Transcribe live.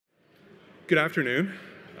Good afternoon.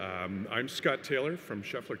 I'm Scott Taylor from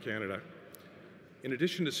Scheffler, Canada. In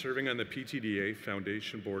addition to serving on the PTDA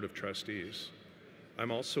Foundation Board of Trustees,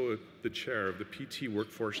 I'm also the chair of the PT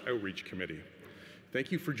Workforce Outreach Committee.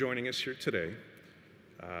 Thank you for joining us here today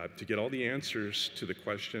to get all the answers to the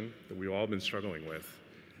question that we've all been struggling with,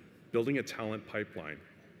 building a talent pipeline.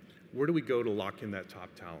 Where do we go to lock in that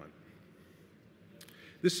top talent?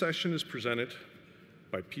 This session is presented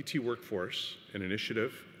by PT Workforce, an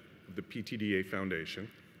initiative of the PTDA Foundation.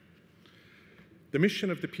 The mission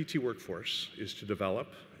of the PT Workforce is to develop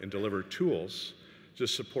and deliver tools to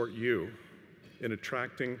support you in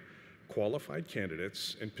attracting qualified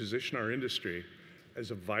candidates and position our industry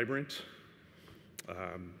as a vibrant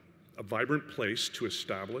place to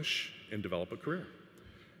establish and develop a career.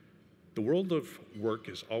 The world of work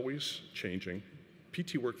is always changing.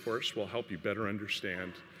 PT Workforce will help you better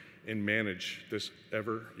understand and manage this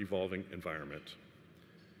ever-evolving environment.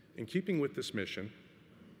 In keeping with this mission,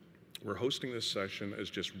 we're hosting this session as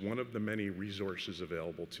just one of the many resources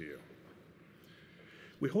available to you.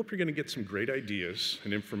 We hope you're going to get some great ideas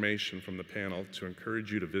and information from the panel to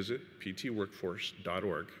encourage you to visit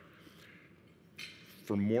ptworkforce.org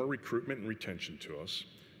for more recruitment and retention tools.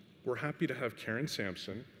 We're happy to have Karen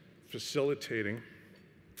Sampson facilitating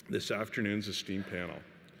this afternoon's esteemed panel.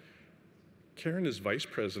 Karen is Vice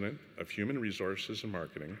President of Human Resources and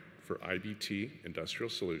Marketing for IBT Industrial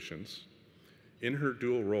Solutions. In her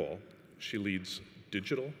dual role, she leads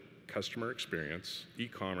digital customer experience,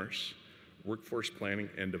 e-commerce, workforce planning,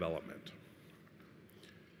 and development.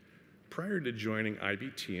 Prior to joining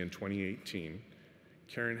IBT in 2018,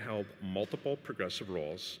 Karen held multiple progressive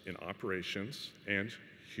roles in operations and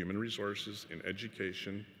human resources in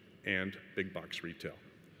education and big box retail.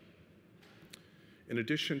 In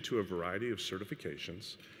addition to a variety of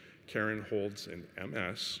certifications, Karen holds an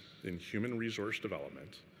MS in Human Resource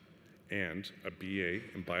Development and a BA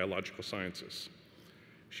in Biological Sciences.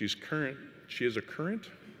 She is a current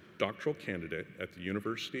doctoral candidate at the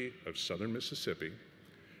University of Southern Mississippi,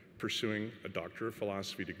 pursuing a Doctor of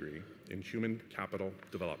Philosophy degree in Human Capital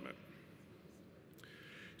Development.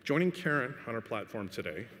 Joining Karen on our platform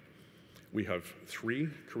today, we have 3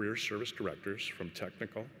 career service directors from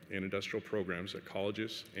technical and industrial programs at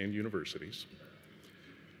colleges and universities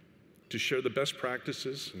to share the best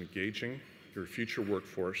practices in engaging your future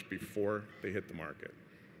workforce before they hit the market.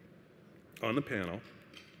 On the panel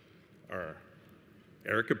are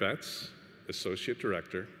Erica Betts, Associate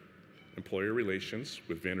Director, Employer Relations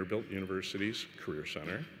with Vanderbilt University's Career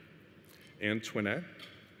Center, Antoinette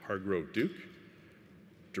Hargrove Duke,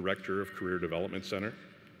 Director of Career Development Center,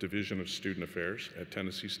 Division of Student Affairs at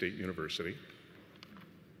Tennessee State University,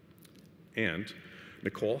 and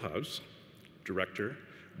Nicole Hubbs, Director,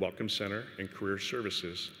 Welcome Center and Career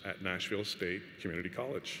Services at Nashville State Community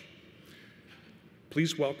College.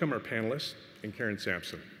 Please welcome our panelists and Karen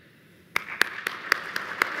Sampson. Thank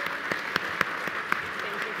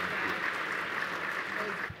you,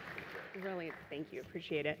 Scott. Really, thank you,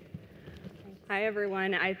 appreciate it. Hi,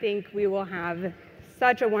 everyone. I think we will have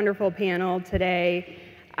such a wonderful panel today.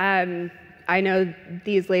 I know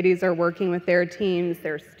these ladies are working with their teams,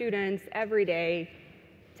 their students every day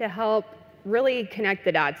to help really connect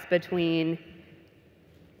the dots between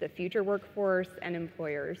the future workforce and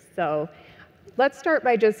employers. So let's start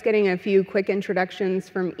by just getting a few quick introductions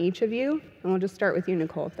from each of you. And we'll just start with you,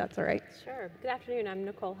 Nicole, if that's all right. Sure. Good afternoon. I'm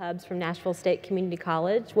Nicole Hubbs from Nashville State Community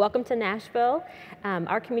College. Welcome to Nashville.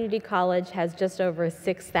 Our community college has just over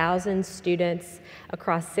 6,000 students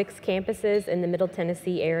across 6 campuses in the Middle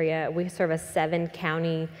Tennessee area. We serve a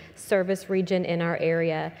 7-county service region in our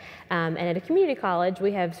area. And at a community college,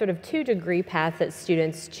 we have sort of 2 degree paths that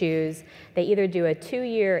students choose. They either do a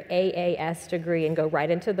 2-year AAS degree and go right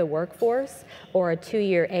into the workforce, or a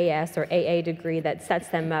 2-year AS or AA degree that sets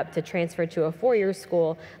them up to transfer to a 4-year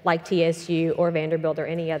school like TSU or Vanderbilt or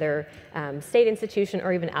any other state institution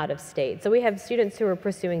or even out of state. So we have students who are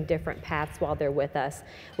pursuing different paths while they're with us.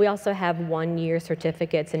 We also have 1-year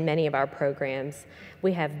certificates in many of our programs.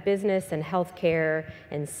 We have business and healthcare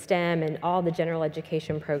and STEM and all the general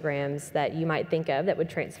education programs that you might think of that would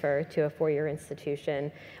transfer to a 4-year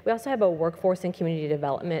institution. We also have a workforce and community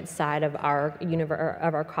development side of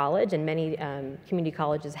our college, and many community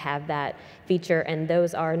colleges have that feature, and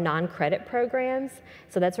those are non-credit programs.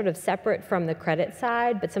 So that's sort of separate from the credit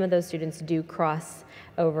side, but some of those students do cross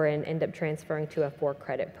over and end up transferring to a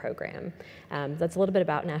 4-credit program. That's a little bit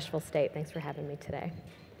about Nashville State. Thanks for having me today.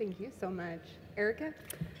 Thank you so much. Erica?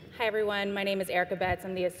 Hi everyone, my name is Erica Betts.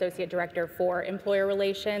 I'm the Associate Director for Employer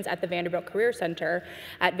Relations at the Vanderbilt Career Center.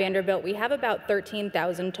 At Vanderbilt, we have about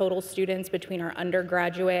 13,000 total students between our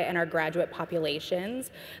undergraduate and our graduate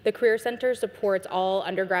populations. The Career Center supports all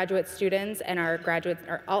undergraduate students and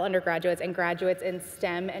all undergraduates and graduates in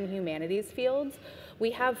STEM and humanities fields. We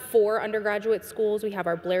have 4 undergraduate schools. We have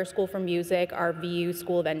our Blair School for Music, our VU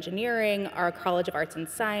School of Engineering, our College of Arts and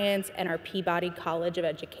Science, and our Peabody College of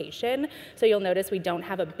Education. So you'll notice we don't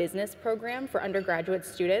have a business program for undergraduate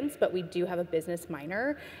students, but we do have a business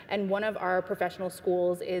minor. And one of our professional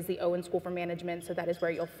schools is the Owen School for Management, so that is where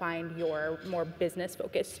you'll find your more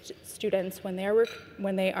business-focused students when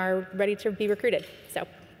they are ready to be recruited. So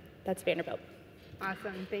that's Vanderbilt.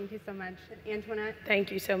 Awesome, thank you so much. Antoinette?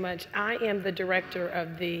 Thank you so much. I am the director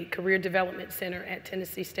of the Career Development Center at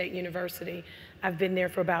Tennessee State University. I've been there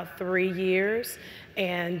for about 3 years,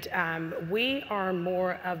 and we are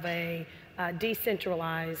more of a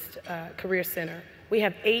decentralized career center. We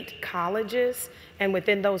have 8 colleges, and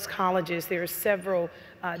within those colleges, there are several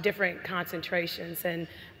different concentrations, and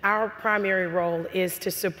our primary role is to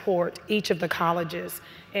support each of the colleges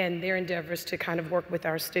and their endeavors to kind of work with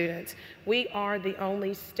our students. We are the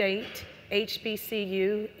only state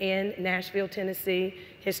HBCU in Nashville, Tennessee,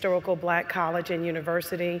 historical Black college and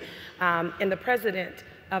university, and the president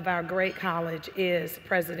of our great college is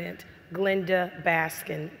President Glenda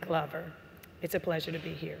Baskin Glover. It's a pleasure to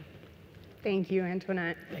be here. Thank you,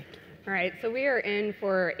 Antoinette. Thank you. All right, so we are in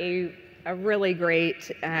for a really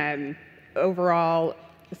great overall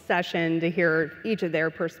session to hear each of their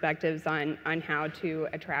perspectives on how to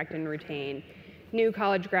attract and retain new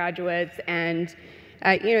college graduates. And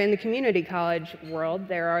in the community college world,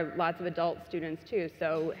 there are lots of adult students too,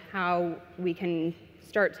 so how we can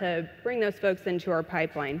start to bring those folks into our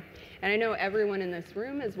pipeline. And I know everyone in this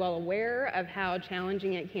room is well aware of how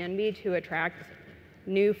challenging it can be to attract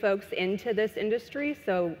new folks into this industry,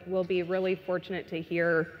 so we'll be really fortunate to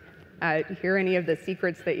hear any of the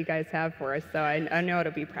secrets that you guys have for us, so I know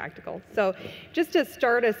it'll be practical. So just to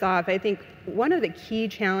start us off, I think one of the key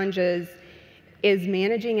challenges is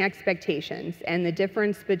managing expectations and the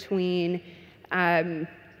difference between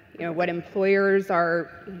what employers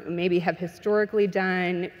maybe have historically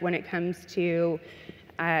done when it comes to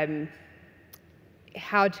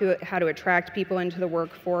how to attract people into the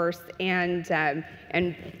workforce and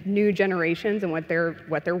new generations and what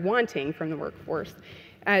they're wanting from the workforce.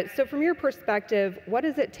 So from your perspective, what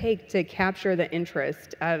does it take to capture the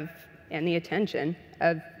interest and the attention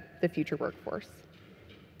of the future workforce?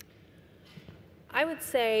 I would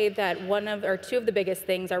say that two of the biggest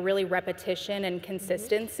things are really repetition and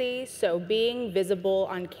consistency. So being visible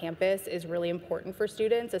on campus is really important for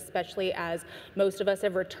students, especially as most of us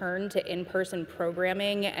have returned to in-person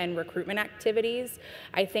programming and recruitment activities.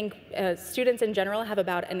 I think students in general have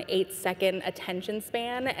about an 8-second attention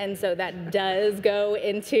span, and so that does go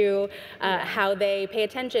into how they pay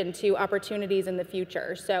attention to opportunities in the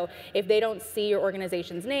future. So if they don't see your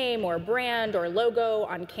organization's name or brand or logo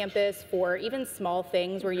on campus for even small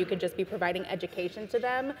things where you could just be providing education to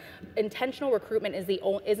them, intentional recruitment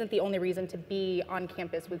isn't the only reason to be on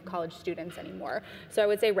campus with college students anymore. So I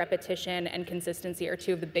would say repetition and consistency are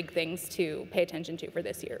 2 of the big things to pay attention to for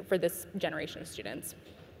this generation of students.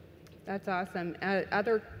 That's awesome.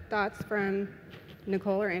 Other thoughts from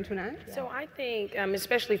Nicole or Antoinette? So I think,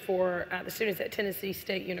 especially for the students at Tennessee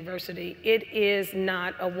State University, it is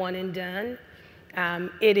not a one and done.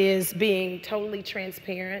 It is being totally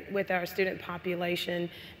transparent with our student population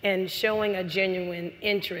and showing a genuine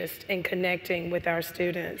interest in connecting with our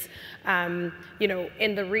students. In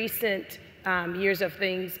the recent years of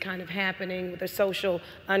things kind of happening with the social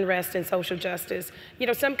unrest and social justice,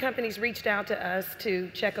 some companies reached out to us to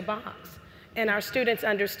check a box. And our students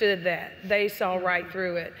understood that. They saw right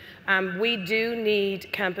through it. We do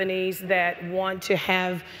need companies that want to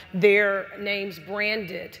have their names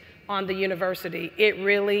branded on the university. It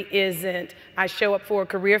really isn't, I show up for a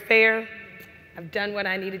career fair, I've done what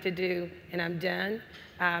I needed to do, and I'm done.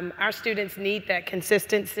 Our students need that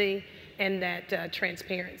consistency and that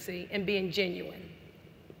transparency and being genuine.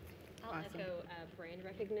 I'll echo brand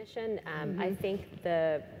recognition. I think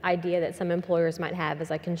the idea that some employers might have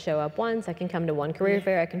is I can show up once, I can come to one career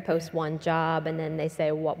fair, I can post one job, and then they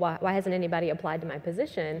say, why hasn't anybody applied to my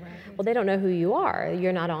position? Right. Well, they don't know who you are.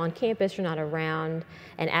 You're not on campus, you're not around.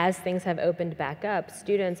 And as things have opened back up,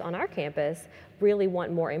 students on our campus really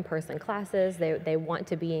want more in-person classes. They want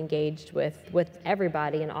to be engaged with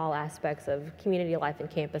everybody in all aspects of community life and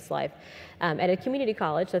campus life. At a community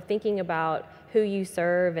college, so thinking about who you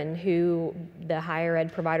serve and who the higher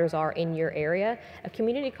ed providers are in your area, a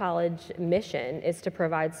community college mission is to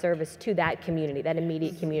provide service to that community, that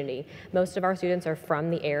immediate community. Most of our students are from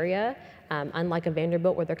the area, unlike a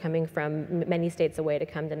Vanderbilt where they're coming from many states away to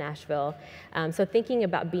come to Nashville. So thinking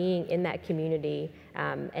about being in that community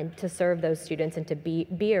and to serve those students and to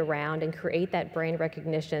be around and create that brand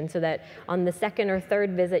recognition so that on the second or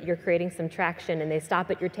third visit you're creating some traction and they stop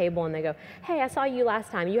at your table and they go, hey, I saw you last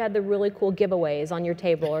time. You had the really cool giveaways on your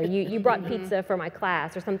table, or you brought pizza for my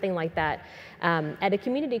class or something like that. At a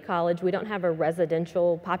community college, we don't have a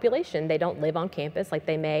residential population. They don't live on campus like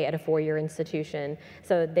they may at a four-year institution.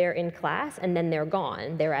 So they're in class and then they're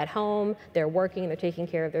gone. They're at home, they're working, they're taking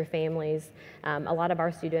care of their families. A lot of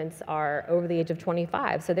our students are over the age of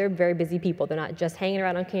 25, so they're very busy people. They're not just hanging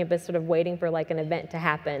around on campus sort of waiting for like an event to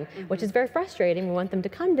happen, which is very frustrating. We want them to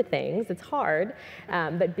come to things, it's hard,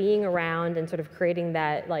 but being around and sort of creating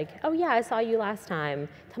that like, oh yeah, I saw you last time.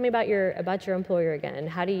 Tell me about your employer again.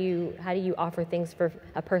 How do you offer things for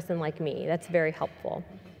a person like me? That's very helpful.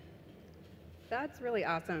 That's really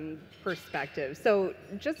awesome perspective. So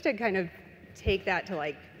just to kind of take that to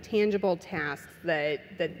like tangible tasks that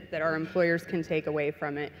our employers can take away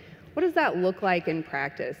from it, what does that look like in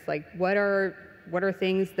practice? Like what are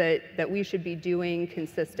things that we should be doing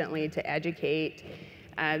consistently to educate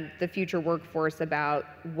the future workforce about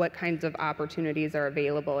what kinds of opportunities are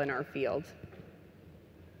available in our field?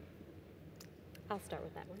 I'll start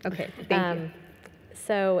with that one. Okay, thank you.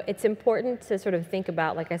 So it's important to sort of think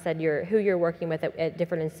about, like I said, who you're working with at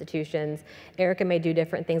different institutions. Erica may do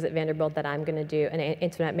different things at Vanderbilt that I'm going to do, and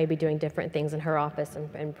Antoinette may be doing different things in her office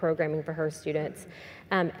and programming for her students.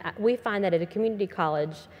 We find that at a community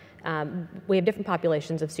college, we have different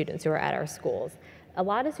populations of students who are at our schools. A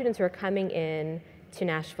lot of students who are coming in to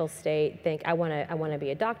Nashville State think, I want to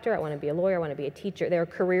be a doctor, I want to be a lawyer, I want to be a teacher. There are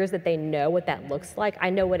careers that they know what that looks like. I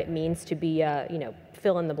know what it means to be a,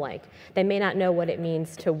 fill in the blank. They may not know what it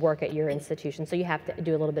means to work at your institution, so you have to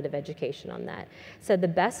do a little bit of education on that. So the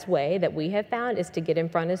best way that we have found is to get in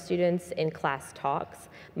front of students in class talks.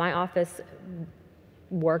 My office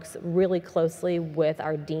works really closely with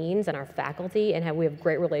our deans and our faculty, and we have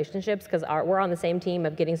great relationships because we're on the same team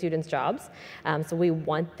of getting students jobs. So we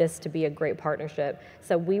want this to be a great partnership.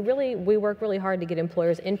 So we work really hard to get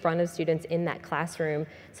employers in front of students in that classroom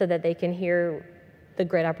so that they can hear the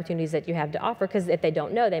great opportunities that you have to offer, because if they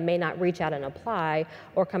don't know, they may not reach out and apply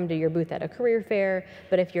or come to your booth at a career fair.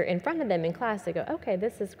 But if you're in front of them in class, they go, okay,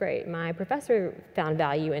 this is great. My professor found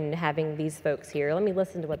value in having these folks here. Let me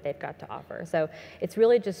listen to what they've got to offer. So it's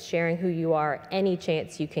really just sharing who you are any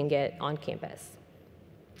chance you can get on campus.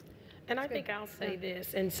 And I think I'll say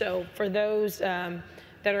this, and so for those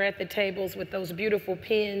that are at the tables with those beautiful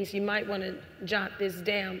pens, you might want to jot this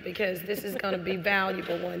down because this is going to be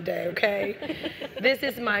valuable one day, okay? This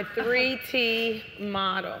is my 3T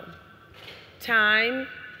model: time,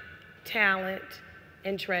 talent,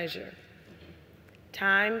 and treasure.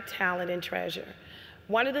 Time, talent, and treasure.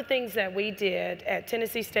 One of the things that we did at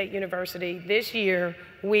Tennessee State University this year,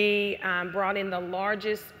 we brought in the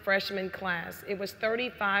largest freshman class. It was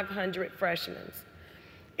 3,500 freshmen.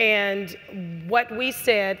 And what we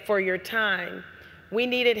said for your time, we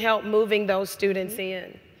needed help moving those students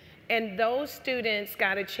in. And those students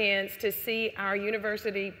got a chance to see our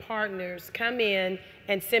university partners come in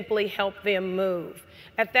and simply help them move.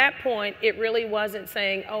 At that point, it really wasn't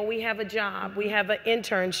saying, oh, we have a job, we have an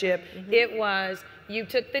internship. It was, you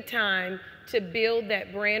took the time to build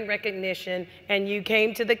that brand recognition and you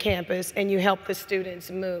came to the campus and you helped the students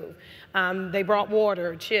move. They brought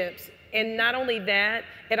water, chips. And not only that,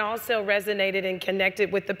 it also resonated and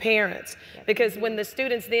connected with the parents. Because when the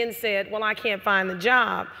students then said, well, I can't find the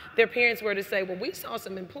job, their parents were to say, well, we saw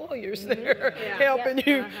some employers there helping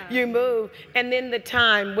you move. And then the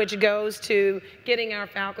time, which goes to getting our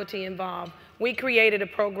faculty involved. We created a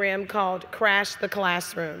program called Crash the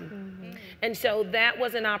Classroom. And so that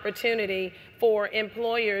was an opportunity for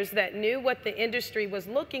employers that knew what the industry was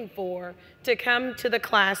looking for to come to the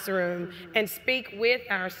classroom and speak with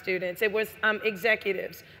our students. It was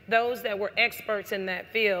executives, those that were experts in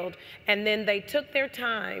that field, and then they took their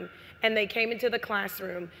time and they came into the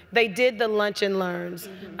classroom. They did the lunch and learns.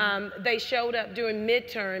 They showed up during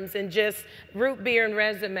midterms and just root beer and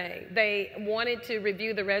resume. They wanted to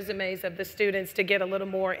review the resumes of the students to get a little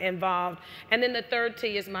more involved. And then the third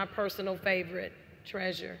T is my personal favorite,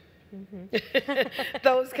 treasure.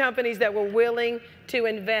 Those companies that were willing to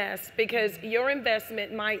invest, because your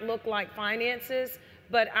investment might look like finances,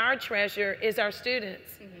 but our treasure is our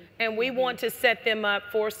students. And we want to set them up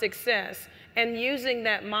for success. And using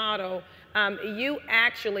that model, you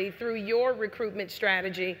actually, through your recruitment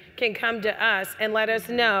strategy, can come to us and let us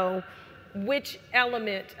know which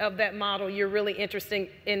element of that model you're really interested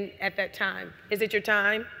in at that time. Is it your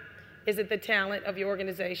time? Is it the talent of your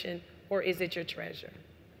organization? Or is it your treasure?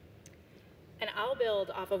 And I'll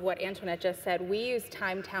build off of what Antoinette just said. We use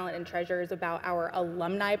time, talent, and treasures about our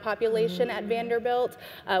alumni population at Vanderbilt.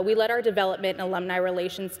 We let our development and alumni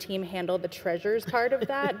relations team handle the treasures part of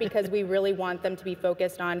that because we really want them to be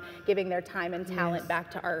focused on giving their time and talent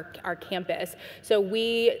back to our campus. So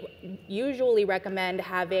we usually recommend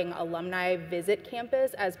having alumni visit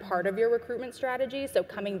campus as part of your recruitment strategy. So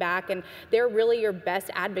coming back, and they're really your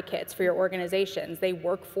best advocates for your organizations. They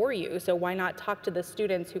work for you, so why not talk to the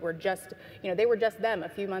students who were just, they were just them a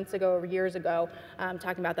few months ago or years ago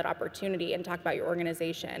talking about that opportunity and talk about your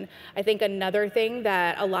organization. I think another thing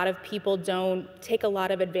that a lot of people don't take a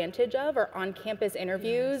lot of advantage of are on-campus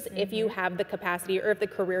interviews if you have the capacity, or if the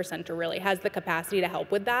Career Center really has the capacity to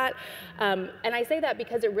help with that. And I say that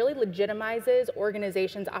because it really legitimizes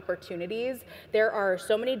organizations' opportunities. There are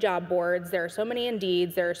so many job boards, there are so many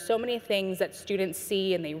Indeeds, there are so many things that students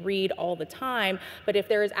see and they read all the time, but if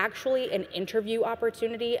there is actually an interview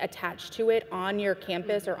opportunity attached to it on your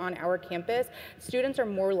campus or on our campus, students are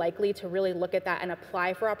more likely to really look at that and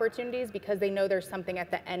apply for opportunities because they know there's something at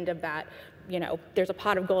the end of that, there's a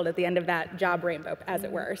pot of gold at the end of that job rainbow, as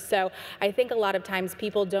it were. So I think a lot of times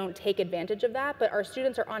people don't take advantage of that, but our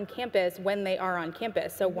students are on campus when they are on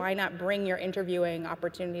campus. So why not bring your interviewing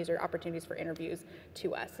opportunities or opportunities for interviews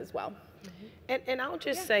to us as well? And I'll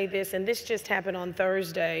just say this, and this just happened on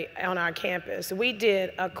Thursday on our campus. We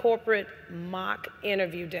did a corporate mock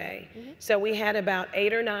interview day. So we had about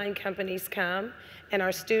 8 or 9 companies come, and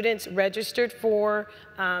our students registered for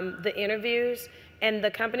the interviews, and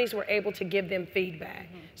the companies were able to give them feedback.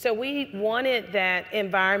 So we wanted that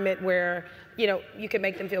environment where, you could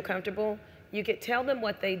make them feel comfortable. You could tell them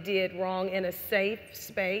what they did wrong in a safe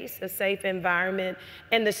space, a safe environment,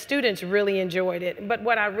 and the students really enjoyed it. But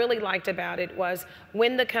what I really liked about it was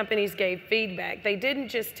when the companies gave feedback, they didn't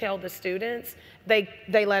just tell the students, they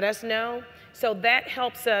let us know. So that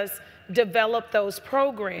helps us develop those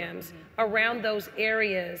programs around those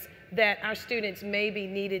areas that our students maybe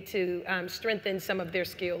needed to strengthen some of their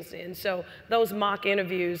skills in. So those mock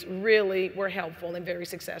interviews really were helpful and very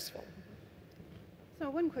successful. So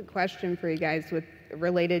one quick question for you guys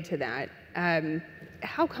related to that.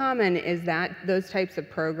 How common is those types of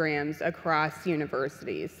programs across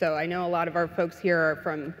universities? So I know a lot of our folks here are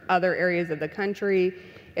from other areas of the country.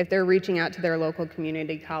 If they're reaching out to their local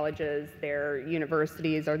community colleges, their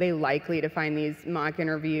universities, are they likely to find these mock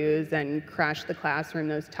interviews and crash the classroom,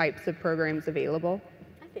 those types of programs available?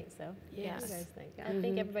 I think so. Yes. What do you guys think? I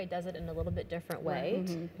think everybody does it in a little bit different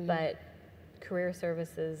way, but career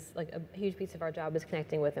services, like a huge piece of our job is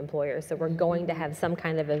connecting with employers. So we're going to have some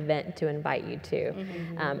kind of event to invite you to.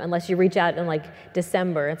 Unless you reach out in like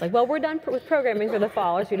December, it's like, well, we're done with programming for the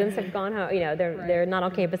fall. Our students have gone home, they're not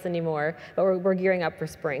on campus anymore, but we're gearing up for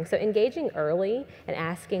spring. So engaging early and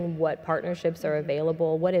asking what partnerships are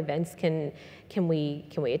available, what events can we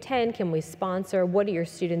attend, can we sponsor, what do your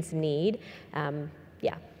students need?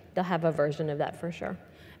 Yeah, they'll have a version of that for sure.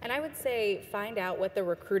 And I would say find out what the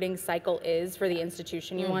recruiting cycle is for the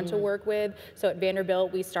institution you want to work with. So at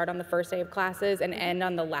Vanderbilt, we start on the first day of classes and end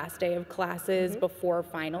on the last day of classes before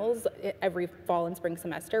finals every fall and spring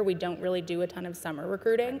semester. We don't really do a ton of summer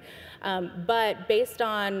recruiting. But based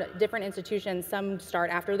on different institutions, some start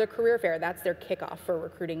after the career fair. That's their kickoff for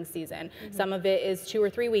recruiting season. Some of it is 2 or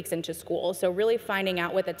 3 weeks into school. So really finding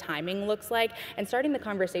out what the timing looks like and starting the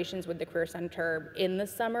conversations with the Career Center in the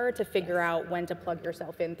summer to figure out when to plug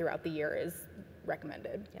yourself in throughout the year is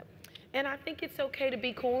recommended. And I think it's okay to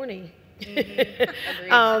be corny.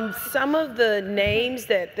 Some of the names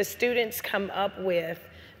that the students come up with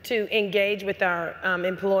to engage with our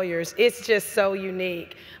employers, it's just so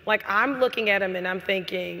unique. Like I'm looking at them and I'm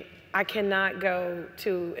thinking, I cannot go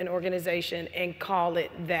to an organization and call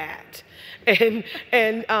it that.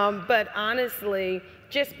 But honestly,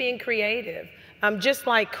 just being creative. Just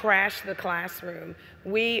like Crash the Classroom,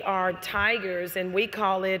 we are tigers and we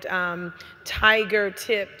call it Tiger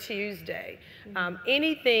Tip Tuesday.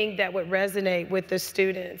 Anything that would resonate with the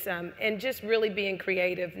students and just really being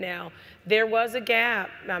creative. Now, there was a gap.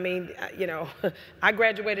 I mean, I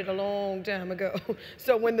graduated a long time ago.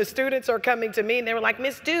 So when the students are coming to me and they were like,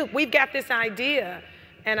 Miss Duke, we've got this idea.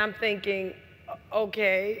 And I'm thinking,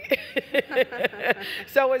 okay.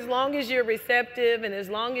 So as long as you're receptive and as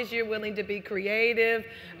long as you're willing to be creative,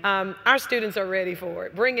 our students are ready for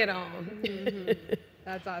it. Bring it on.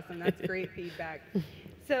 That's awesome. That's great feedback.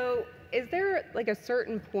 So is there like a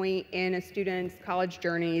certain point in a student's college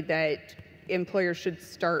journey that employers should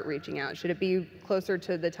start reaching out? Should it be closer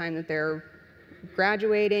to the time that they're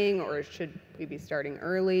graduating, or should we be starting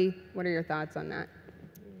early? What are your thoughts on that?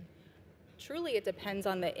 Truly, it depends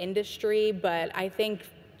on the industry, but I think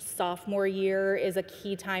sophomore year is a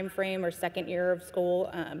key time frame, or second year of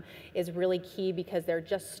school is really key, because they're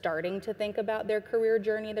just starting to think about their career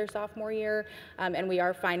journey their sophomore year. And we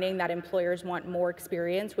are finding that employers want more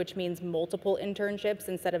experience, which means multiple internships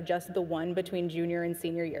instead of just the one between junior and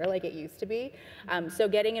senior year like it used to be. So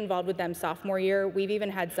getting involved with them sophomore year, we've even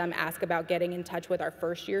had some ask about getting in touch with our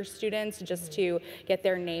first year students just to get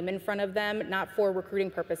their name in front of them, not for recruiting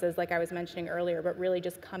purposes like I was mentioning earlier, but really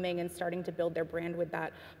just coming and starting to build their brand with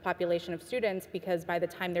that population of students, because by the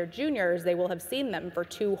time they're juniors, they will have seen them for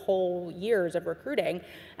 2 whole years of recruiting,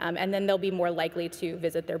 and then they'll be more likely to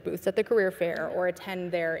visit their booths at the career fair or attend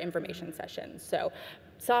their information sessions. So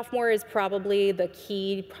sophomore is probably the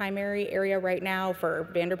key primary area right now for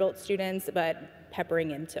Vanderbilt students, but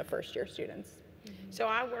peppering into first year students. So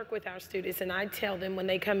I work with our students, and I tell them when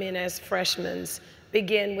they come in as freshmen,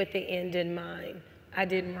 begin with the end in mind. I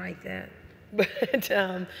didn't write that.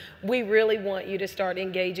 But we really want you to start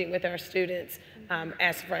engaging with our students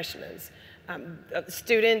as freshmen.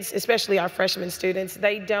 Students, especially our freshman students,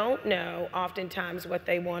 they don't know oftentimes what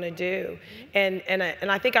they want to do. And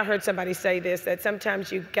I think I heard somebody say this, that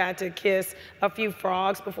sometimes you've got to kiss a few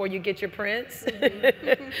frogs before you get your prince.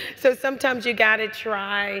 So sometimes you got to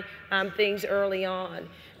try things early on.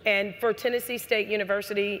 And for Tennessee State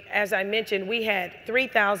University, as I mentioned, we had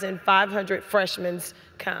 3,500 freshmen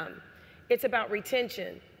come. It's about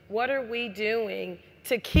retention. What are we doing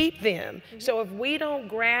to keep them? So if we don't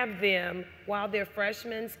grab them while they're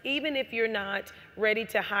freshmen, even if you're not ready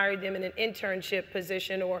to hire them in an internship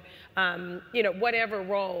position or whatever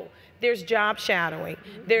role, there's job shadowing.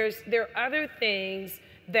 There are other things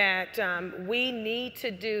that we need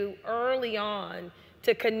to do early on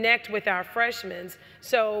to connect with our freshmen.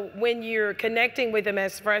 So when you're connecting with them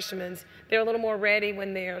as freshmen, they're a little more ready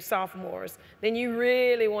when they're sophomores. Then you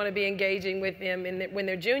really want to be engaging with them when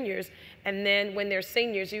they're juniors. And then when they're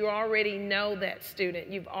seniors, you already know that student.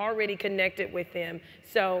 You've already connected with them.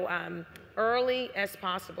 So early as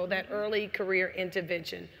possible, that early career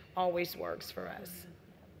intervention always works for us.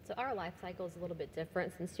 So our life cycle is a little bit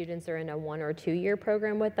different since students are in a 1 or 2 year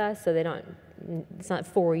program with us, so it's not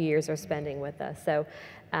 4 years they're spending with us. So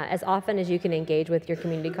as often as you can engage with your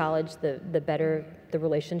community college, the better the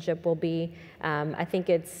relationship will be. I think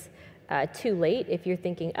it's too late if you're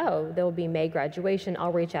thinking, oh, there will be May graduation,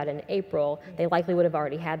 I'll reach out in April. They likely would have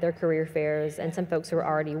already had their career fairs, and some folks who are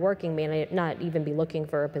already working may not even be looking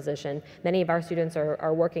for a position. Many of our students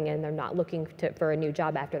are working and they're not looking for a new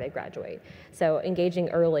job after they graduate. So engaging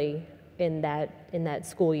early in that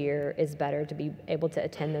school year is better to be able to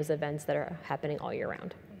attend those events that are happening all year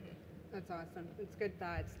round. That's awesome. That's good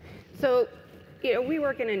thoughts. So, we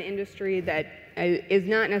work in an industry that is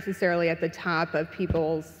not necessarily at the top of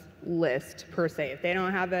people's list per se. If they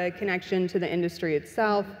don't have a connection to the industry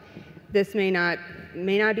itself, this may not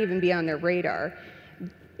even be on their radar.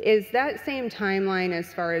 Is that same timeline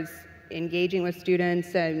as far as engaging with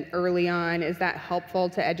students and early on, is that helpful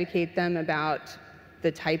to educate them about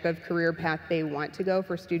the type of career path they want to go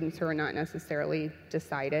for students who are not necessarily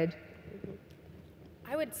decided?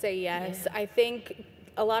 I would say yes. I think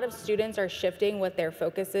a lot of students are shifting what their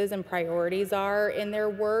focuses and priorities are in their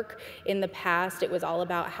work. In the past, it was all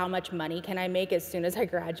about how much money can I make as soon as I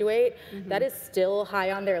graduate. That is still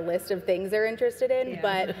high on their list of things they're interested in,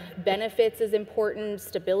 but benefits is important,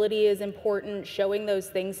 stability is important. Showing those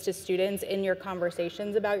things to students in your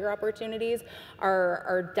conversations about your opportunities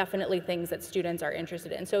are definitely things that students are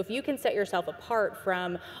interested in. So if you can set yourself apart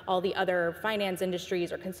from all the other finance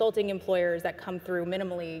industries or consulting employers that come through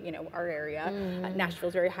minimally, our area,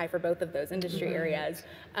 Nashville's very high for both of those industry areas.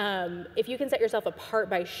 If you can set yourself apart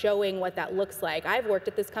by showing what that looks like, I've worked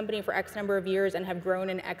at this company for X number of years and have grown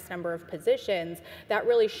in X number of positions, that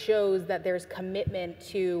really shows that there's commitment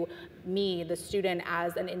to me, the student,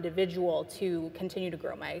 as an individual to continue to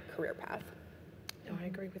grow my career path. No, I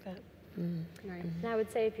agree with that. Right. And I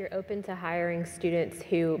would say if you're open to hiring students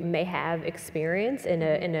who may have experience in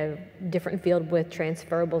a different field with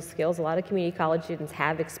transferable skills, a lot of community college students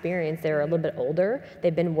have experience. They're a little bit older,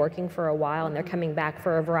 they've been working for a while, and they're coming back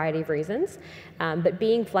for a variety of reasons. But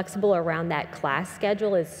being flexible around that class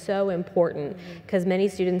schedule is so important, because many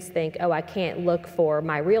students think, oh, I can't look for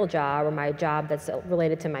my real job or my job that's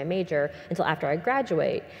related to my major until after I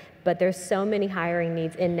graduate. But there's so many hiring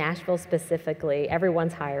needs in Nashville specifically,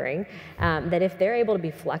 everyone's hiring, that if they're able to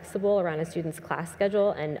be flexible around a student's class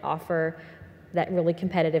schedule and offer that really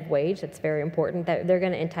competitive wage, that's very important, that they're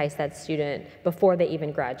going to entice that student before they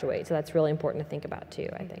even graduate. So that's really important to think about too,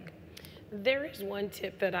 I think. There is one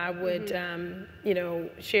tip that I would,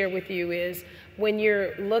 share with you is when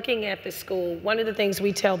you're looking at the school, one of the things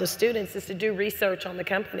we tell the students is to do research on the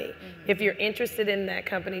company. If you're interested in that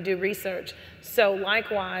company, do research. So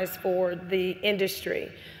likewise for the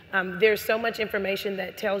industry, there's so much information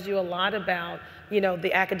that tells you a lot about,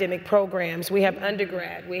 the academic programs. We have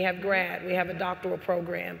undergrad, we have grad, we have a doctoral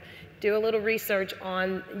program. Do a little research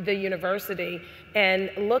on the university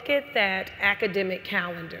and look at that academic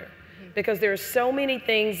calendar, because there are so many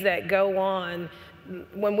things that go on.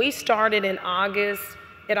 When we started in August,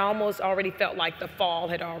 it almost already felt like the fall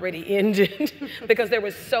had already ended because there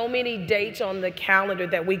was so many dates on the calendar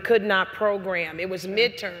that we could not program. It was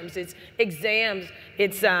midterms, it's exams,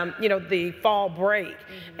 it's the fall break.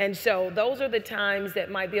 And so those are the times that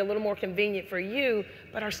might be a little more convenient for you,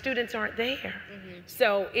 but our students aren't there.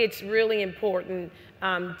 So it's really important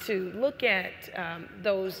to look at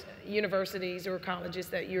those universities or colleges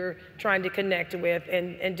that you're trying to connect with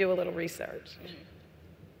and do a little research.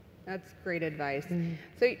 That's great advice.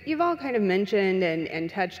 So you've all kind of mentioned and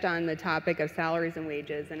touched on the topic of salaries and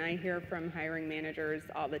wages, and I hear from hiring managers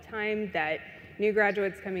all the time that new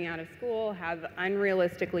graduates coming out of school have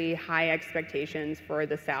unrealistically high expectations for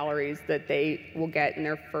the salaries that they will get in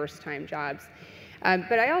their first-time jobs.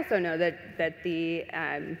 But I also know that the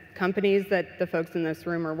companies that the folks in this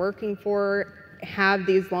room are working for have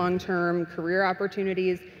these long-term career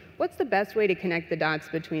opportunities. What's the best way to connect the dots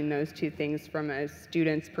between those two things from a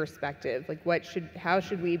student's perspective? Like how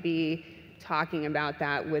should we be talking about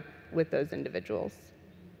that with those individuals?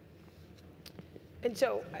 And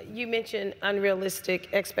so you mentioned unrealistic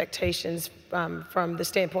expectations from the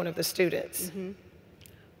standpoint of the students.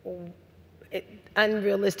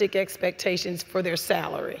 Unrealistic expectations for their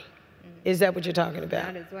salary. Is that what you're talking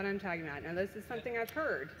about? That is what I'm talking about. Now, this is something I've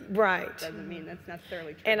heard. Right. Doesn't mean that's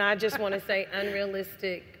necessarily true. And I just want to say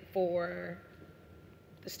unrealistic for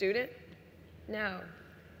the student? No.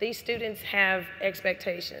 These students have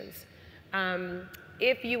expectations.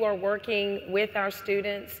 If you are working with our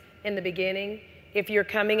students in the beginning, if you're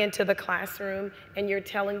coming into the classroom and you're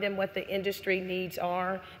telling them what the industry needs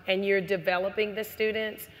are and you're developing the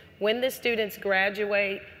students, when the students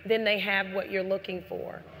graduate, then they have what you're looking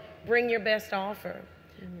for. Bring your best offer.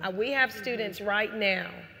 We have students right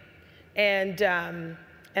now, and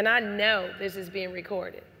I know this is being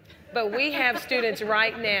recorded, but we have students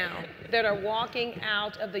right now that are walking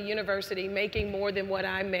out of the university making more than what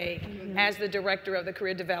I make as the director of the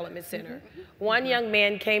Career Development Center. One young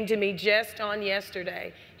man came to me just on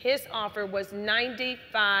yesterday. His offer was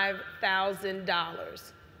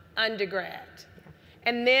 $95,000, undergrad.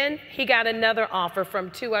 And then he got another offer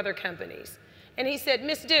from 2 other companies. And he said,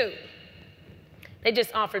 Miss Duke, they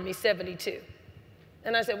just offered me 72.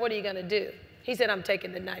 And I said, what are you gonna do? He said, I'm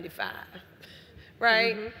taking the 95,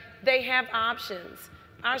 right? They have options.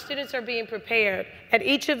 Our students are being prepared. At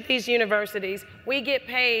each of these universities, we get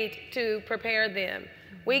paid to prepare them.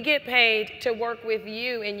 We get paid to work with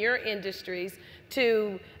you in your industries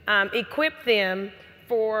to equip them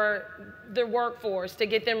for the workforce, to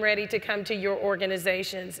get them ready to come to your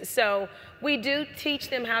organizations. So we do teach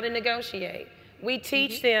them how to negotiate. We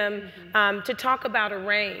teach them to talk about a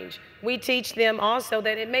range. We teach them also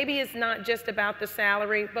that it maybe is not just about the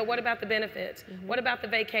salary, but what about the benefits? What about the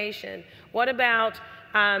vacation? What about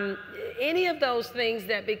any of those things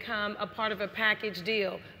that become a part of a package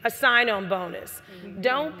deal, a sign-on bonus?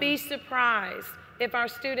 Don't be surprised if our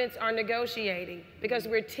students are negotiating, because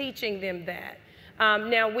we're teaching them that.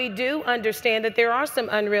 Now, we do understand that there are some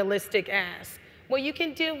unrealistic asks. Well, you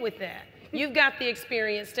can deal with that. You've got the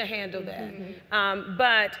experience to handle that.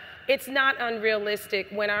 But it's not unrealistic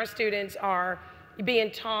when our students are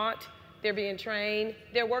being taught, they're being trained,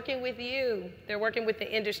 they're working with you, they're working with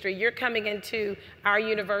the industry. You're coming into our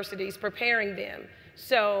universities, preparing them.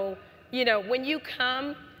 So, when you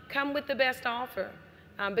come with the best offer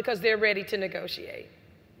because they're ready to negotiate.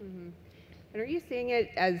 And are you seeing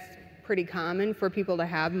it as pretty common for people to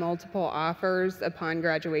have multiple offers upon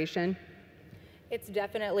graduation? It's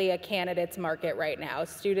definitely a candidate's market right now.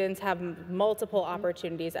 Students have multiple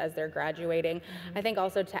opportunities as they're graduating. I think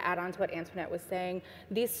also to add on to what Antoinette was saying,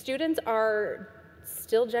 these students are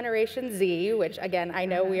still Generation Z, which again, I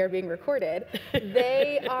know we are being recorded.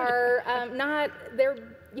 They are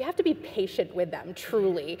you have to be patient with them,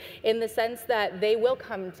 truly, in the sense that they will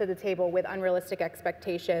come to the table with unrealistic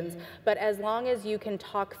expectations, but as long as you can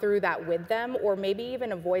talk through that with them, or maybe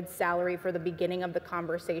even avoid salary for the beginning of the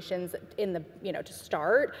conversations in the, to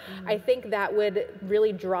start, I think that would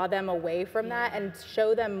really draw them away from that and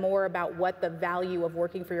show them more about what the value of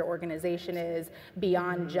working for your organization is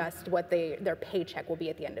beyond just what their paycheck will be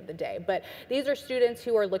at the end of the day. But these are students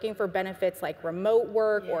who are looking for benefits like remote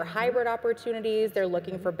work or hybrid opportunities. They're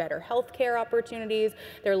looking for better healthcare opportunities.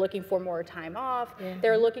 They're looking for more time off. They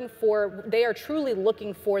are truly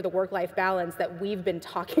looking for the work-life balance that we've been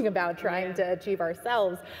talking about trying to achieve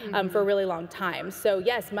ourselves for a really long time. So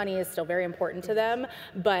yes, money is still very important to them,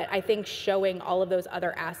 but I think showing all of those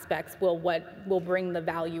other aspects will bring the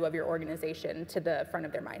value of your organization to the front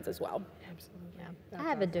of their minds as well. Absolutely. I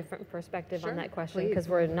have a different perspective on that question because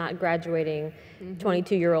we're not graduating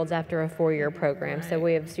 22-year-olds after a 4-year program. So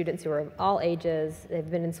we have students who are of all ages. They've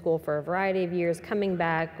been in school for a variety of years, coming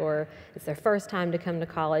back, or it's their first time to come to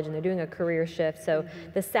college and they're doing a career shift. So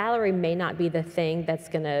the salary may not be the thing that's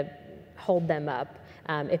going to hold them up.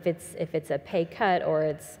 If it's a pay cut or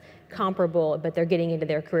it's comparable, but they're getting into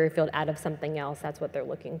their career field out of something else, that's what they're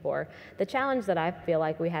looking for. The challenge that I feel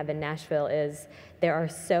like we have in Nashville is there are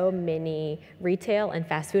so many retail and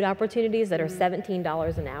fast food opportunities that are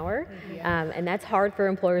 $17 an hour, and that's hard for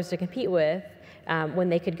employers to compete with. When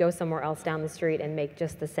they could go somewhere else down the street and make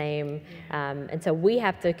just the same. And so we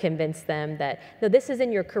have to convince them that, no, this is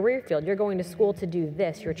in your career field. You're going to school to do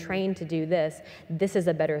this. You're trained to do this. This is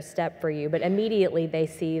a better step for you. But immediately they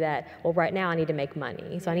see that, well, right now I need to make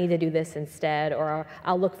money, so I need to do this instead, or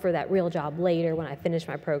I'll look for that real job later when I finish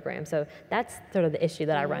my program. So that's sort of the issue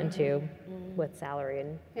that I run to with salary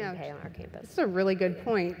and pay on our campus. That's a really good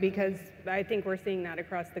point, because I think we're seeing that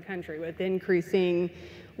across the country with increasing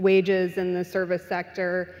wages in the service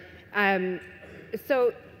sector.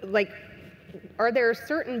 So, like, are there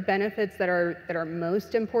certain benefits that are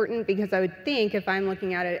most important? Because I would think, if I'm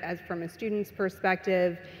looking at it as from a student's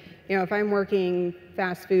perspective, if I'm working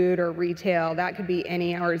fast food or retail, that could be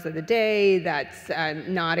any hours of the day. That's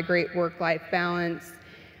not a great work-life balance.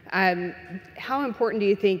 How important do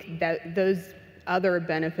you think that those other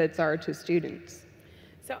benefits are to students?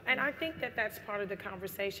 So, and I think that that's part of the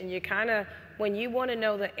conversation. You kind of, when you want to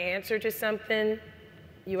know the answer to something,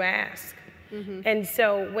 you ask. And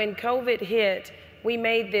so when COVID hit, we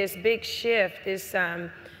made this big shift,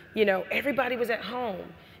 everybody was at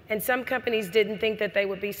home. And some companies didn't think that they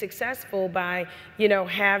would be successful by,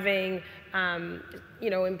 having,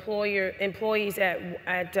 employees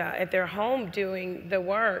at their home doing the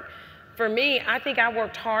work. For me, I think I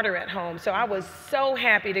worked harder at home, so I was so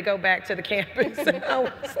happy to go back to the campus. I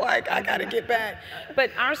was like, I gotta get back.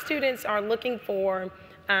 But our students are looking for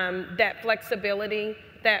that flexibility,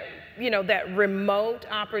 that remote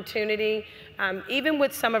opportunity. Even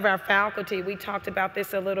with some of our faculty, we talked about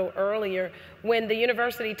this a little earlier, when the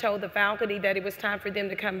university told the faculty that it was time for them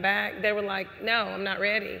to come back, they were like, no, I'm not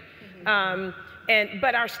ready.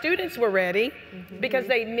 But our students were ready because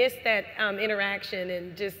they missed that interaction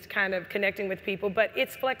and just kind of connecting with people. But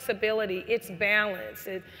it's flexibility, it's balance.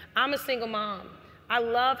 I'm a single mom. I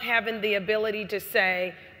love having the ability to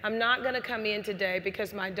say, I'm not going to come in today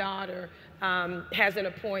because my daughter has an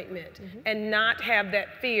appointment, and not have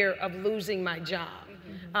that fear of losing my job.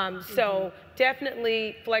 So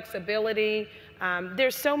definitely flexibility.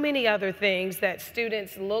 There's so many other things that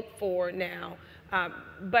students look for now.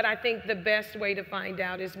 But I think the best way to find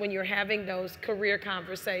out is when you're having those career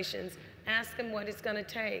conversations, ask them what it's going to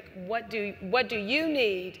take. What do you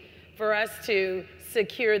need for us to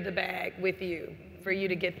secure the bag with you, for you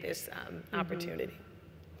to get this opportunity?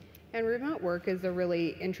 And remote work is a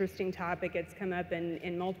really interesting topic. It's come up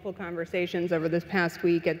in multiple conversations over this past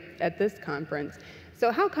week at this conference.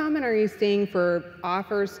 So how common are you seeing for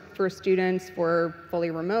offers for students for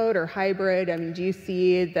fully remote or hybrid? I mean, do you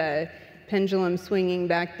see the pendulum swinging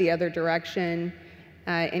back the other direction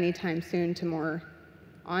anytime soon to more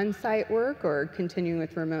on-site work, or continuing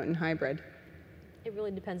with remote and hybrid? It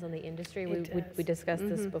really depends on the industry. We discussed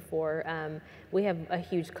this before. We have a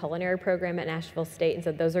huge culinary program at Nashville State, and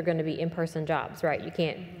so those are going to be in-person jobs, right? You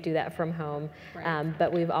can't do that from home. Right.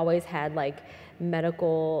 But we've always had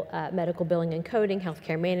medical billing and coding,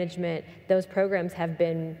 healthcare management. Those programs have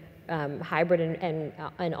been hybrid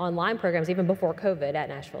and online programs even before COVID at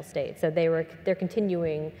Nashville State. So they're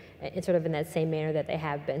continuing in sort of in that same manner that they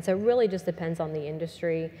have been. So it really just depends on the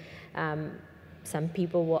industry. Some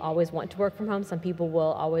people will always want to work from home. Some people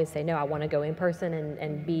will always say, no, I want to go in person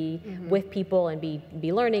and be with people and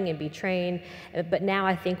be learning and be trained. But now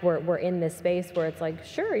I think we're in this space where it's like,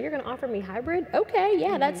 sure, you're going to offer me hybrid? Okay,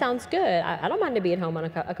 yeah, that sounds good. I don't mind to be at home on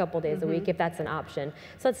a couple days a week if that's an option.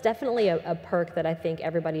 So it's definitely a perk that I think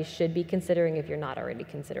everybody should be considering if you're not already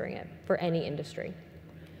considering it for any industry.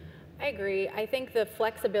 I agree. I think the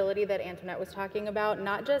flexibility that Antoinette was talking about,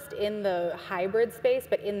 not just in the hybrid space,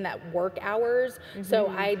 but in that work hours. So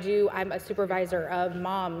I'm a supervisor of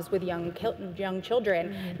moms with young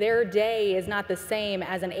children. Their day is not the same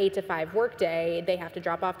as an 8 to 5 work day. They have to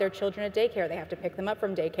drop off their children at daycare. They have to pick them up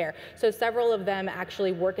from daycare. So several of them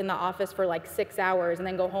actually work in the office for like 6 hours and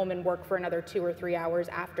then go home and work for another 2 or 3 hours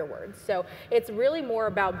afterwards. So it's really more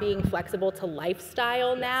about being flexible to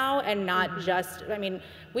lifestyle now and not just, I mean,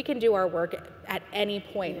 we can do our work at any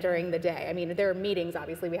point during the day. I mean, there are meetings,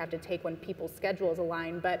 obviously, we have to take when people's schedules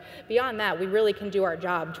align, but beyond that, we really can do our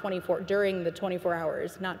job during the 24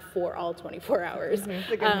 hours, not for all 24 hours.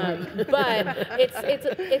 But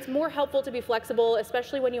it's more helpful to be flexible,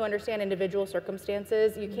 especially when you understand individual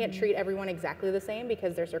circumstances. You can't treat everyone exactly the same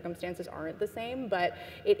because their circumstances aren't the same, but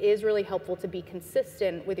it is really helpful to be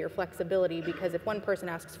consistent with your flexibility, because if one person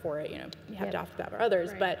asks for it, you know, you have to offer that for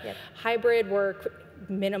others. But hybrid work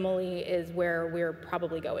minimally is where we're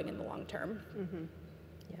probably going in the long term.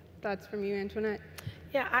 Thoughts from you, Antoinette?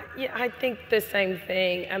 Yeah, I think the same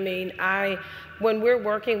thing. I mean, when we're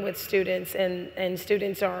working with students and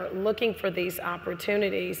students are looking for these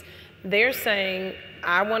opportunities, they're saying,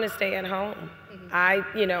 I want to stay at home.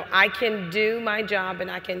 I can do my job and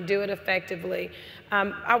I can do it effectively.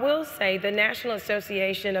 I will say the National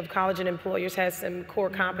Association of College and Employers has some core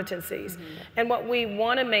competencies. And what we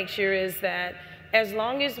want to make sure is that as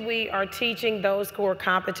long as we are teaching those core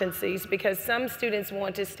competencies, because some students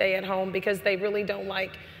want to stay at home because they really don't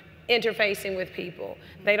like interfacing with people.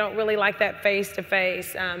 They don't really like that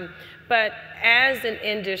face-to-face. But as an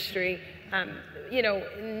industry, you know,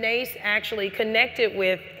 NACE actually connected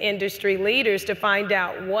with industry leaders to find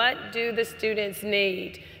out what do the students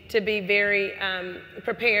need to be very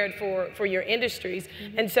prepared for your industries.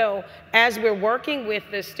 And so as we're working with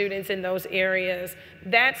the students in those areas,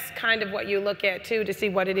 that's kind of what you look at too to see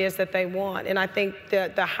what it is that they want. And I think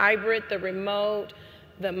the hybrid, the remote,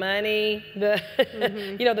 the money, the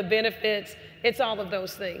you know, the benefits, it's all of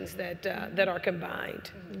those things that are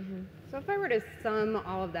combined. So if I were to sum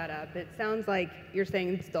all of that up, it sounds like you're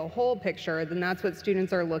saying it's the whole picture, then that's what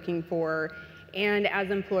students are looking for. And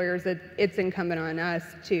as employers, it's incumbent on us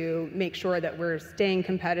to make sure that we're staying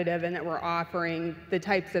competitive and that we're offering the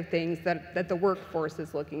types of things that the workforce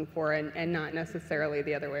is looking for, and not necessarily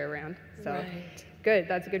the other way around. So good,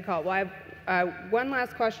 that's a good call. Well, I have one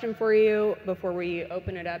last question for you before we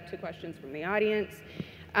open it up to questions from the audience.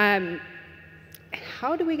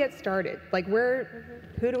 How do we get started? Like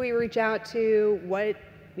who do we reach out to? What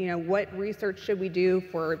research should we do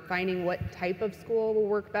for finding what type of school will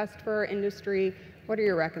work best for our industry? What are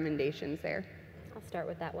your recommendations there? I'll start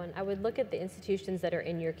with that one. I would look at the institutions that are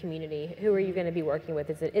in your community. Who are you going to be working with?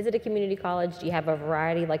 Is it a community college? Do you have a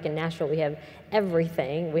variety? Like in Nashville, we have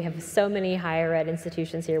everything. We have so many higher ed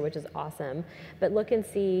institutions here, which is awesome. But look and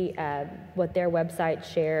see what their websites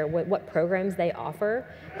share, what programs they offer,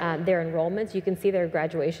 their enrollments. You can see their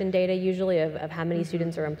graduation data usually of how many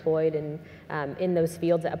students are employed in those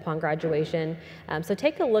fields upon graduation. So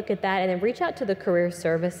take a look at that and then reach out to the Career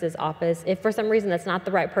Services office. If for some reason that's not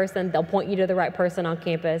the right person, they'll point you to the right person on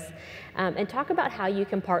campus. And talk about how you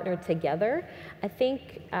can partner together. I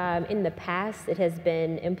think in the past it has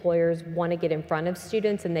been employers want to get in front of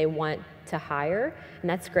students and they want to hire, and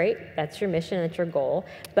that's great. That's your mission, that's your goal.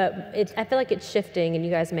 But I feel like it's shifting, and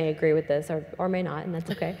you guys may agree with this or may not, and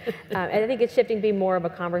that's okay. I think it's shifting to be more of a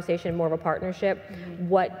conversation, more of a partnership.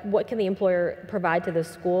 What can the employer provide to the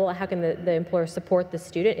school? How can the employer support the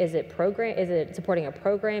student? Is it supporting a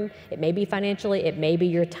program? It may be financially, it may be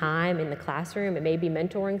your time in the classroom, it may be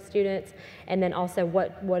mentoring students, and then also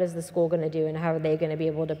what is the school going to do and how are they going to be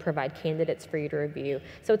able to provide candidates for you to review?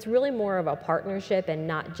 So it's really more of a partnership and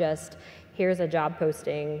not just here's a job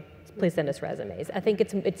posting, please send us resumes. I think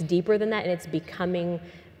it's deeper than that, and it's becoming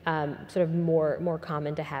sort of more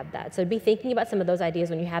common to have that. So be thinking about some of those ideas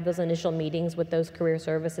when you have those initial meetings with those career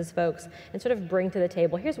services folks, and sort of bring to the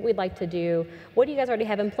table, here's what we'd like to do. What do you guys already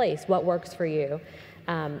have in place? What works for you?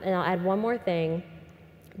 And I'll add one more thing.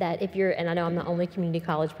 that if you're, and I know I'm the only community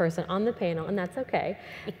college person on the panel, and that's okay,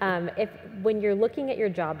 when you're looking at your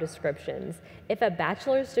job descriptions, if a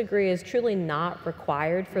bachelor's degree is truly not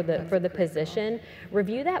required for the position,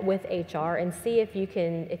 review that with HR and see if you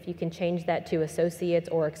can change that to associates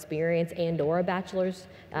or experience and/or a bachelor's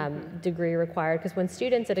degree required. Because when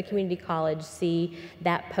students at a community college see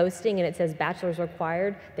that posting and it says bachelor's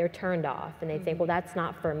required, they're turned off and they think, well, that's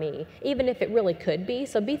not for me, even if it really could be.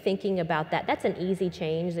 So be thinking about that. That's an easy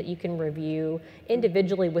change that you can review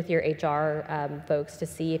individually with your HR folks to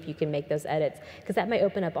see if you can make those edits, because that may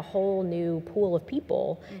open up a whole new pool of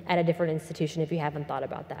people at a different institution if you haven't thought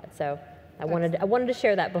about that. So I wanted to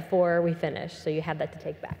share that before we finish, so you have that to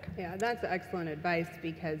take back. Yeah, that's excellent advice,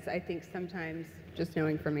 because I think sometimes, just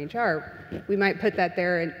knowing from HR, we might put that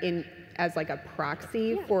there in as like a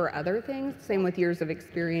proxy for other things. Same with years of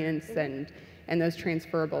experience and those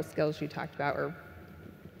transferable skills you talked about are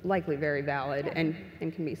likely very valid and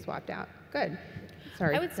can be swapped out. Good.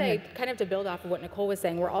 Sorry. I would say, kind of to build off of what Nicole was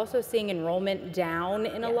saying, we're also seeing enrollment down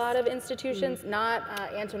in a lot of institutions. Not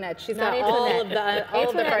Antoinette. She's got all of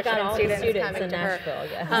the freshman students coming to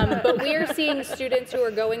her. But we are seeing students who are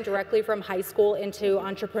going directly from high school into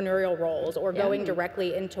entrepreneurial roles or going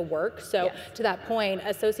directly into work. So to that point,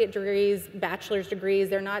 associate degrees, bachelor's degrees,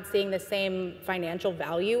 they're not seeing the same financial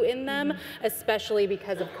value in them, especially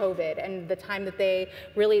because of COVID and the time that they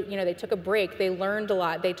really, they took a break, they learned a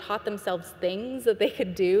lot, they taught themselves things that they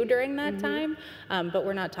could do during that time, but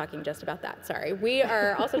we're not talking just about that, sorry. We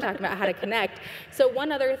are also talking about how to connect. So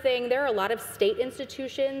one other thing, there are a lot of state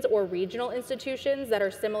institutions or regional institutions that are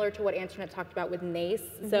similar to what Antoinette talked about with NACE.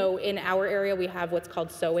 So in our area, we have what's called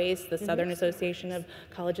SOACE, the Southern Association of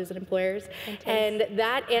Colleges and Employers, and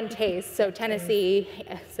TACE, so Tennessee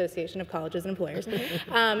Association of Colleges and Employers.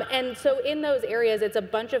 And so in those areas, it's a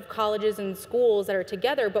bunch of colleges and schools that are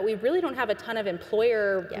together, but we really don't have a ton of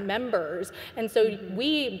employer members. And so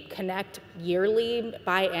we connect yearly,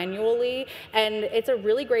 biannually, and it's a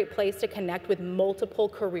really great place to connect with multiple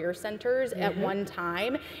career centers at one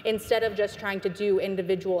time, instead of just trying to do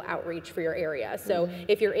individual outreach for your area. So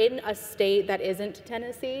if you're in a state that isn't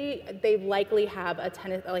Tennessee, they likely have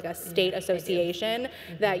a state association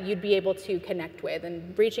that you'd be able to connect with,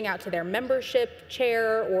 and reaching out to their membership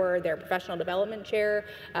chair or their professional development chair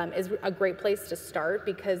is a great place to start,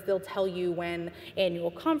 because they'll tell you when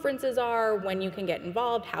annual conferences are, when you can get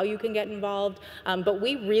involved, how you can get involved. But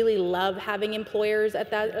we really love having employers at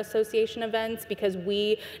that association events, because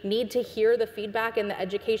we need to hear the feedback and the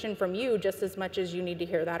education from you just as much as you need to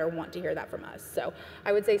hear that or want to hear that from us. So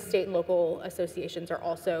I would say state and local associations are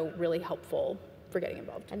also really helpful for getting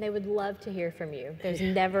involved. And they would love to hear from you. There's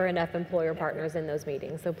never enough employer partners in those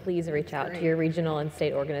meetings, so please reach out to your regional and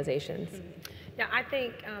state organizations. Yeah, I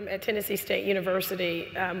think at Tennessee State University,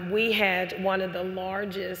 we had one of the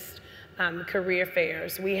largest career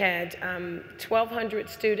fairs. We had 1,200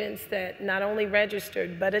 students that not only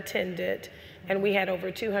registered but attended, and we had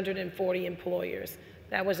over 240 employers.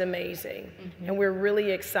 That was amazing, and we're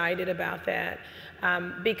really excited about that.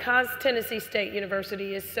 Because Tennessee State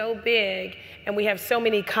University is so big and we have so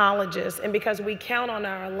many colleges, and because we count on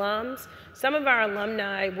our alums, some of our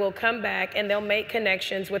alumni will come back and they'll make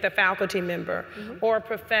connections with a faculty member or a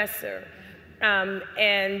professor.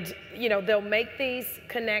 And they'll make these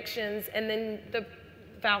connections, and then the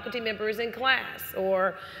faculty member is in class,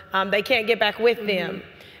 or they can't get back with them.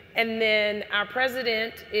 And then our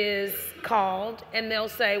president is called, and they'll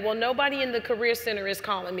say, well, nobody in the Career Center is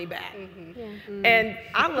calling me back. And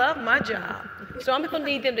I love my job, so I'm going to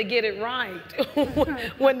need them to get it right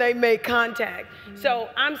when they make contact. So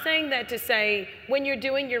I'm saying that to say, when you're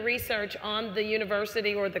doing your research on the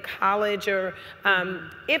university or the college, or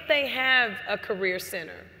if they have a Career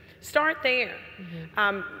Center, start there.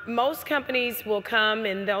 Most companies will come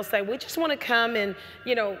and they'll say, we just want to come and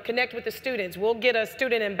connect with the students. We'll get a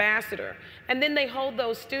student ambassador. And then they hold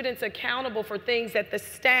those students accountable for things that the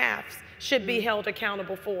staffs should be held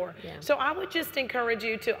accountable for. So I would just encourage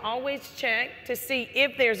you to always check to see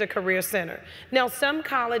if there's a career center. Now, some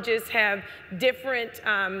colleges have different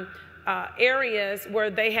areas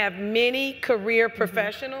where they have many career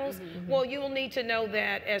professionals. Well, you will need to know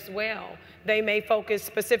that as well. They may focus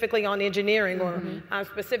specifically on engineering or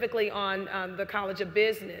specifically on the College of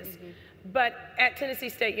Business. But at Tennessee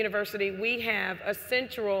State University, we have a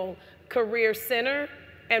central career center,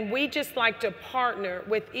 and we just like to partner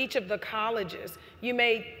with each of the colleges. You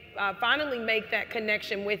may finally make that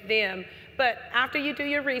connection with them, but after you do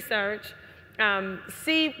your research,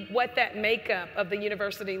 see what that makeup of the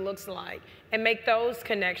university looks like and make those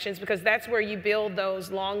connections, because that's where you build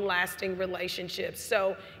those long-lasting relationships.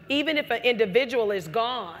 So even if an individual is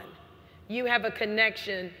gone, you have a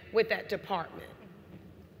connection with that department.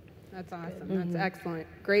 That's awesome. That's excellent.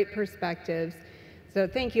 Great perspectives. So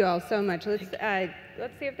thank you all so much. Let's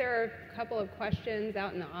see if there are a couple of questions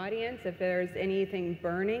out in the audience, if there's anything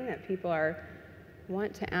burning that people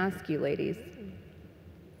want to ask you, ladies.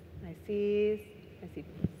 I see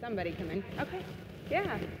somebody come in. Okay,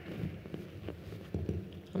 yeah.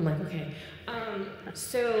 I'm like, okay.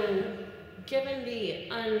 So given the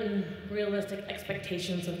unrealistic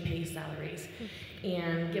expectations of pay salaries,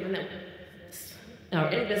 and given that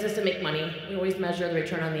in business to make money, we always measure the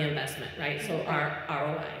return on the investment, right? So our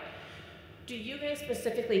ROI. Do you guys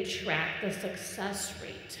specifically track the success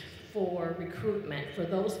rate for recruitment for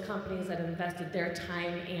those companies that invested their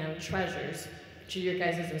time and treasures to your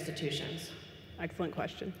guys' institutions? Excellent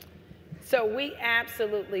question. So we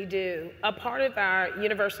absolutely do. A part of our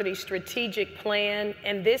university strategic plan,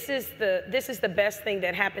 and this is the best thing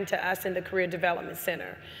that happened to us in the Career Development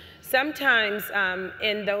Center. Sometimes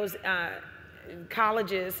in those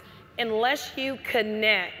colleges, unless you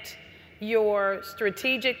connect your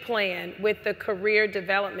strategic plan with the Career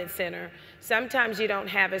Development Center, sometimes you don't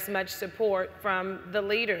have as much support from the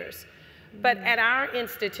leaders. But at our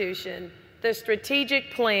institution, the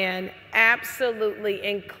strategic plan absolutely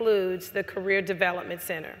includes the Career Development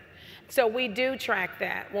Center. So we do track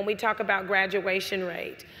that when we talk about graduation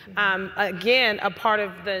rate. Again, a part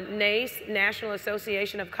of the NACE, National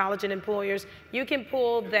Association of College and Employers, you can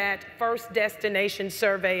pull that first destination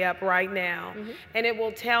survey up right now, and it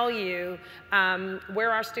will tell you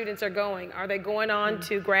where our students are going. Are they going on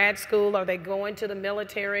to grad school? Are they going to the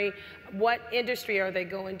military? What industry are they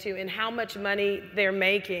going to, and how much money they're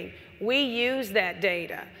making? We use that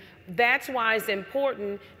data. That's why it's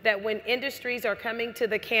important that when industries are coming to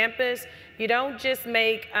the campus, you don't just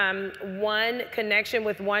make one connection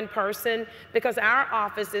with one person, because our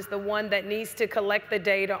office is the one that needs to collect the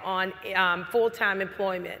data on full-time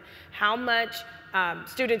employment. How much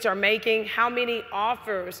students are making, how many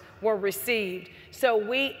offers were received. So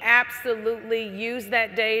we absolutely use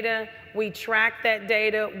that data. We track that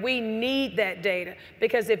data. We need that data,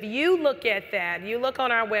 because if you look at that, you look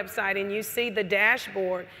on our website and you see the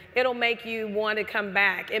dashboard, it'll make you want to come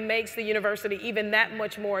back. It makes the university even that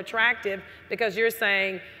much more attractive, because you're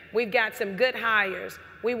saying, we've got some good hires.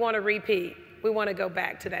 We want to repeat. We want to go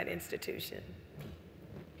back to that institution.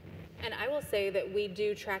 And I will say that we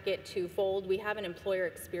do track it twofold. We have an employer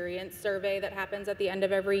experience survey that happens at the end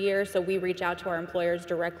of every year. So we reach out to our employers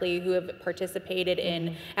directly who have participated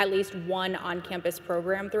in at least one on-campus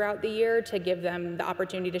program throughout the year to give them the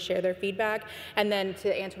opportunity to share their feedback. And then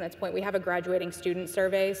to Antoinette's point, we have a graduating student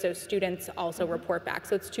survey. So students also report back.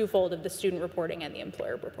 So it's twofold of the student reporting and the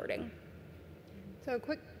employer reporting. So a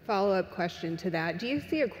quick follow-up question to that. Do you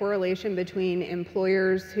see a correlation between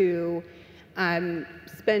employers who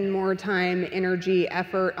spend more time, energy,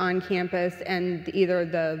 effort on campus and either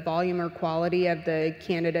the volume or quality of the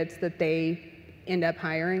candidates that they end up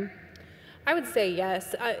hiring? I would say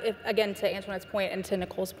yes. Again, to Antoinette's point and to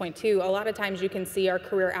Nicole's point too, a lot of times you can see our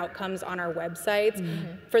career outcomes on our websites.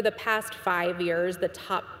 For the past 5 years, the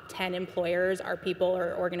top 10 employers are people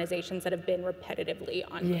or organizations that have been repetitively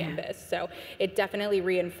on campus. So it definitely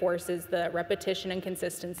reinforces the repetition and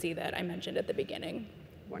consistency that I mentioned at the beginning.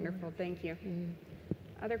 Wonderful, thank you.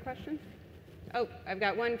 Other questions? Oh, I've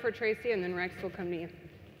got one for Tracy, and then Rex will come to you.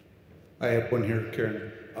 I have one here,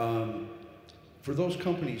 Karen. For those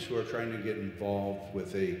companies who are trying to get involved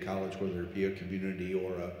with a college, whether it be a community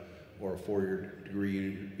or a four-year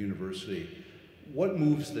degree university, what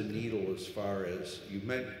moves the needle as far as, you've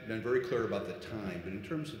been very clear about the time, but in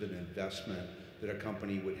terms of an investment that a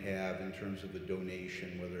company would have in terms of the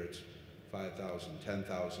donation, whether it's 5,000,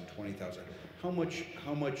 10,000, 20,000, how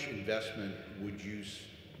much investment would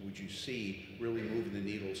you see really moving the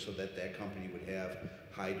needle so that that company would have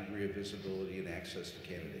high degree of visibility and access to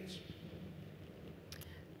candidates?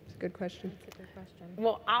 It's a good question. That's a good question.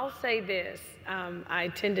 Well, I'll say this. I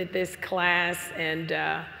attended this class, and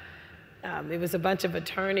it was a bunch of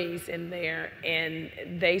attorneys in there,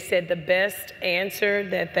 and they said the best answer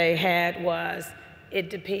that they had was, it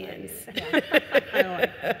depends.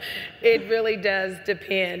 It really does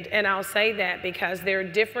depend. And I'll say that because there are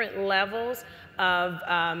different levels of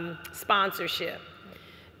sponsorship.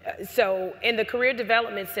 So in the Career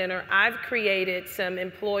Development Center, I've created some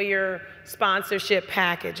employer sponsorship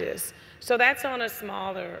packages. So that's on a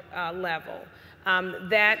smaller level.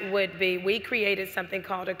 That would be, we created something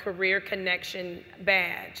called a Career Connection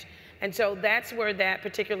Badge. And so that's where that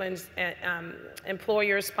particular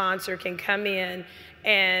employer sponsor can come in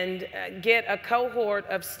and get a cohort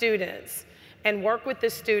of students and work with the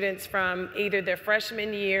students from either their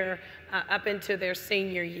freshman year up into their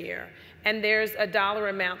senior year. and there's a dollar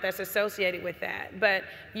amount that's associated with that. But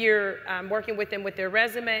you're working with them with their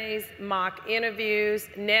resumes, mock interviews,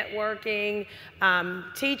 networking,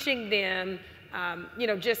 teaching them,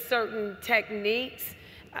 just certain techniques.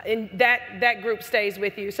 And that group stays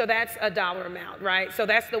with you. So that's a dollar amount, right? So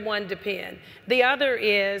that's the one depend. The other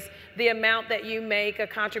is the amount that you make a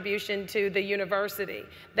contribution to the university.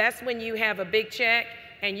 That's when you have a big check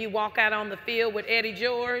and you walk out on the field with Eddie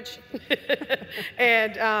George.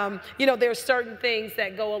 And, there's certain things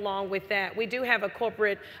that go along with that. We do have a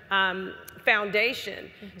corporate foundation.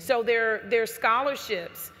 So there's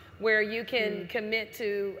scholarships where you can commit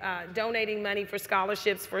to donating money for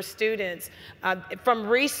scholarships for students. From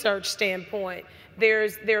research standpoint, there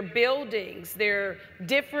are buildings, there are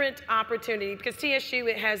different opportunities, because TSU,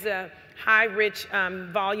 it has a high, rich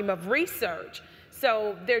volume of research.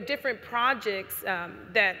 So there are different projects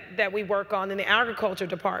that we work on in the agriculture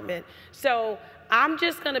department. So I'm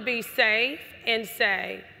just gonna be safe and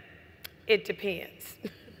say, it depends.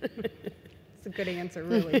 It's a good answer,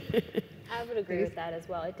 really. I would agree with that as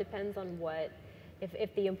well. It depends on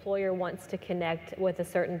if the employer wants to connect with a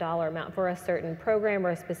certain dollar amount for a certain program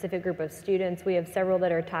or a specific group of students. We have several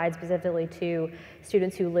that are tied specifically to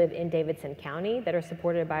students who live in Davidson County that are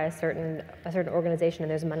supported by a certain organization,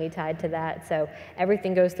 and there's money tied to that. So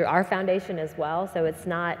everything goes through our foundation as well. So it's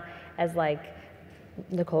not as like,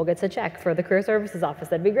 Nicole gets a check for the Career Services Office,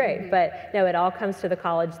 that'd be great. But no, it all comes to the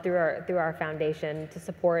college through our foundation to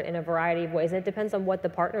support in a variety of ways. And it depends on what the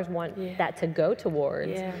partners want that to go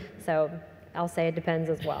towards. So I'll say it depends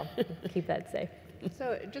as well. Keep that safe.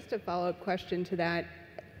 So just a follow-up question to that.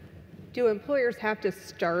 Do employers have to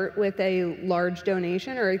start with a large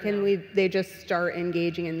donation, or can they just start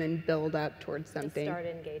engaging and then build up towards something? Start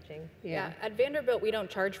engaging. Yeah, at Vanderbilt, we don't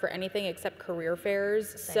charge for anything except career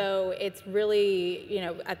fairs. So it's really,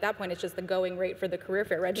 at that point, it's just the going rate for the career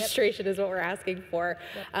fair registration is what we're asking for.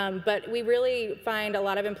 But we really find a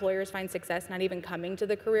lot of employers find success not even coming to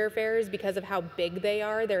the career fairs because of how big they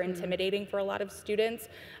are. They're intimidating for a lot of students.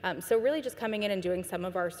 So really just coming in and doing some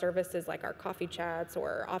of our services like our coffee chats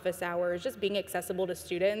or office hours, just being accessible to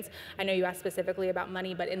students. I know you asked specifically about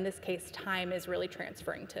money, but in this case, time is really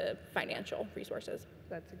transferring to financial resources.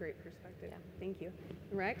 That's a great perspective. Thank you.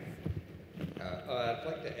 Rex? I'd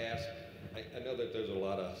like to ask, I know that there's a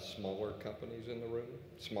lot of smaller companies in the room,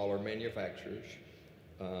 smaller manufacturers,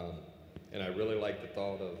 and I really like the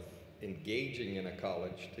thought of engaging in a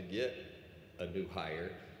college to get a new hire,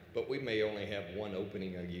 but we may only have one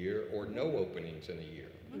opening a year or no openings in a year.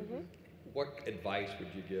 What advice would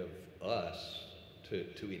you give us to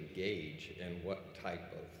engage, and what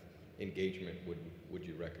type of engagement would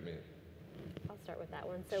you recommend? I'll start with that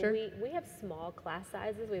one. So Sure. we have small class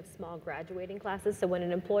sizes. We have small graduating classes. So when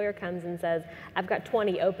an employer comes and says, I've got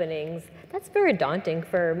 20 openings, that's very daunting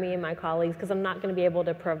for me and my colleagues because I'm not going to be able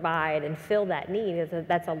to provide and fill that need.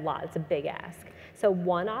 That's a lot. It's a big ask. So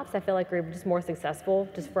one-offs, I feel like we're just more successful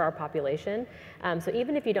just for our population. So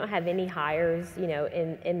even if you don't have any hires,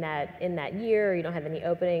 in that year, or you don't have any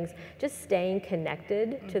openings, just staying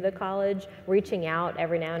connected to the college, reaching out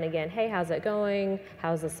every now and again. Hey, how's it going?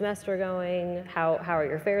 How's the semester going? How are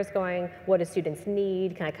your fairs going? What do students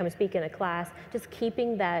need? Can I come speak in a class? Just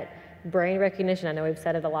keeping that brain recognition. I know we've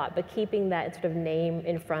said it a lot, but keeping that sort of name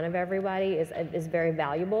in front of everybody is very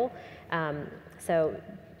valuable. So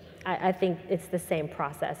I think it's the same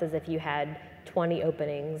process as if you had 20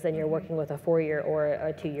 openings and you're working with a 4-year or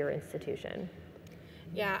a 2-year institution.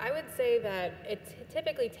 Yeah, I would say that it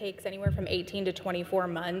typically takes anywhere from 18 to 24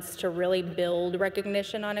 months to really build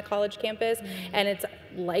recognition on a college campus, and it's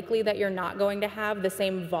likely that you're not going to have the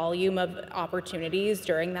same volume of opportunities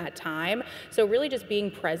during that time. So really just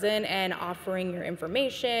being present and offering your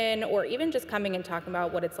information, or even just coming and talking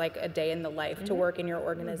about what it's like a day in the life to work in your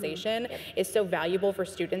organization is so valuable for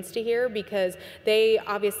students to hear, because they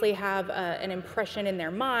obviously have an impression in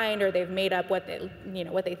their mind, or they've made up what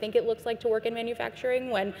they think it looks like to work in manufacturing,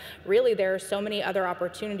 when really there are so many other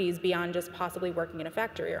opportunities beyond just possibly working in a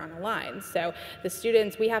factory or on a line. So the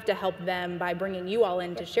students, we have to help them by bringing you all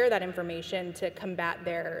in to share that information to combat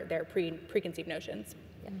their preconceived notions.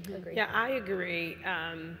 Yeah, I agree.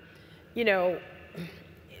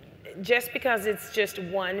 Just because it's just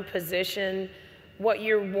one position, what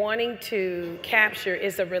you're wanting to capture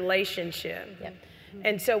is a relationship.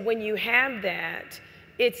 And so when you have that,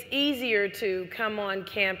 it's easier to come on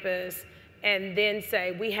campus and then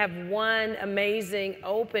say, we have one amazing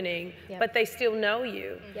opening, but they still know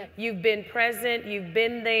you. You've been present, you've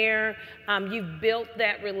been there, you've built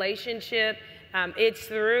that relationship, It's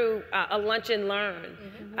through a lunch and learn.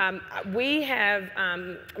 We have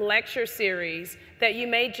lecture series that you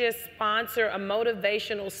may just sponsor a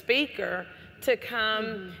motivational speaker to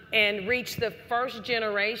come and reach the first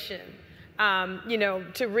generation, you know,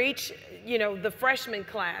 to reach, you know, the freshman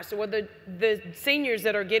class or the seniors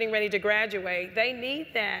that are getting ready to graduate. They need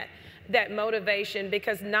that motivation,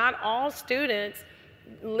 because not all students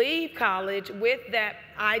leave college with that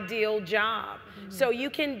ideal job. So you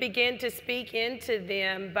can begin to speak into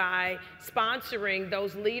them by sponsoring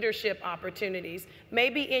those leadership opportunities.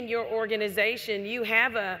 Maybe in your organization you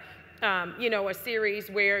have a you know, a series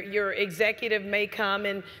where your executive may come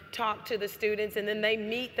and talk to the students, and then they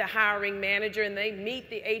meet the hiring manager and they meet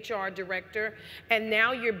the HR director, and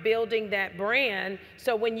now you're building that brand.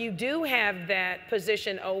 So when you do have that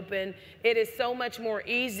position open, it is so much more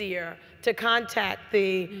easier to contact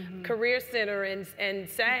the Career Center and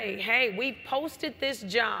say, hey, we posted this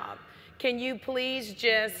job. Can you please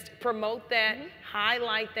just promote that,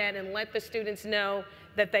 highlight that, and let the students know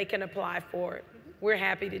that they can apply for it? We're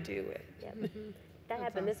happy to do it. Yep. That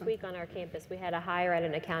happened this week on our campus. We had a hire at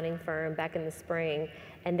an accounting firm back in the spring,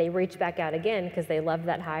 and they reached back out again because they loved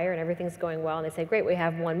that hire and everything's going well, and they say, great, we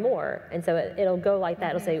have one more. And so it'll go like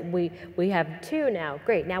that. It'll say, we have two now.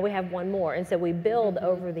 Great, now we have one more. And so we build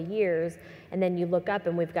over the years, and then you look up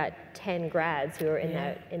and we've got 10 grads who are in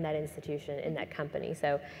that institution, in that company.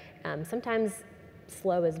 So sometimes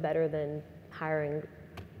slow is better than hiring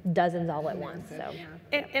dozens all at once. So.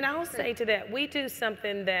 And I'll say to that, we do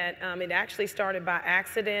something that it actually started by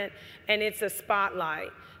accident, and it's a spotlight.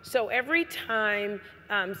 So every time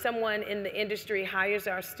someone in the industry hires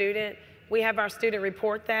our student, we have our student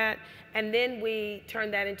report that, and then we turn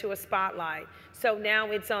that into a spotlight. So now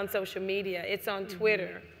it's on social media, it's on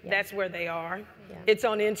Twitter, that's where they are. It's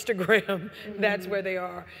on Instagram, that's where they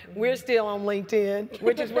are. We're still on LinkedIn,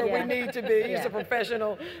 which is where we need to be. It's a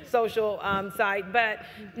professional social site. But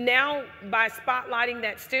now, by spotlighting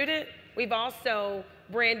that student, we've also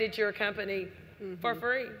branded your company for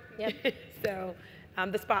free. So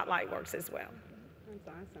the spotlight works as well. That's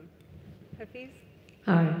awesome. Hafiz?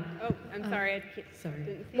 Hi. Oh, I'm sorry.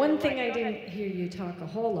 Sorry. One thing I didn't hear you talk a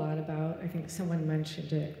whole lot about, I think someone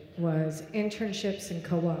mentioned it, was internships and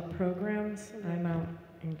co-op programs. I'm out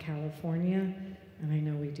in California, and I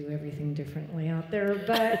know we do everything differently out there,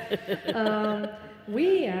 but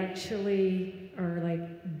we actually are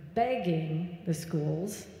like begging the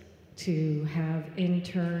schools to have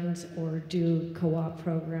interns or do co-op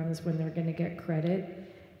programs when they're going to get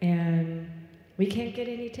credit, and we can't get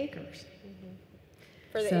any takers.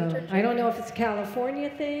 For the So internship? I don't know if it's a California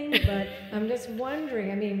thing, but I'm just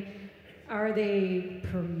wondering, I mean, are they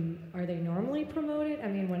normally promoted? I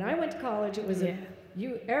mean, when I went to college, it was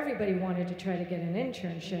everybody wanted to try to get an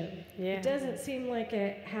internship. It doesn't seem like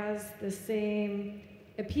it has the same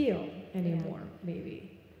appeal anymore,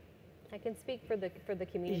 maybe. I can speak for the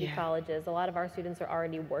community colleges. A lot of our students are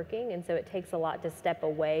already working, and so it takes a lot to step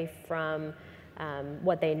away from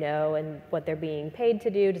what they know and what they're being paid to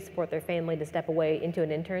do to support their family, to step away into an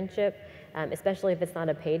internship, especially if it's not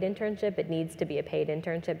a paid internship. It needs to be a paid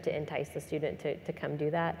internship to entice the student to come do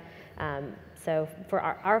that. So for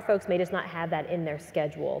our folks may just not have that in their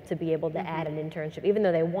schedule to be able to add an internship, even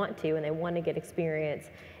though they want to and they want to get experience.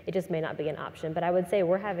 It just may not be an option. But I would say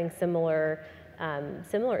we're having similar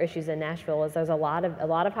issues in Nashville. As there's a lot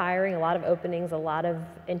of hiring, a lot of openings, a lot of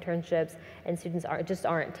internships, and students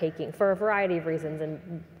aren't taking for a variety of reasons.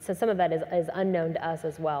 And so some of that is unknown to us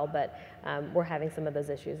as well. But we're having some of those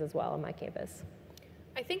issues as well on my campus.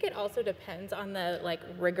 I think it also depends on the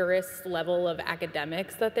rigorous level of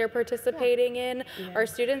academics that they're participating in. Our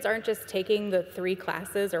students aren't just taking the 3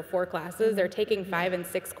 classes or 4 classes, they're taking 5 and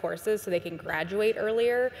 6 courses so they can graduate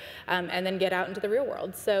earlier and then get out into the real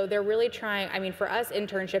world. So they're really trying, I mean, for us,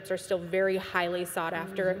 internships are still very highly sought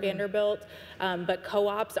after at Vanderbilt, but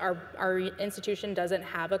co-ops, our institution doesn't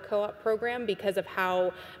have a co-op program because of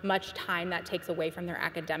how much time that takes away from their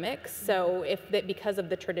academics. So because of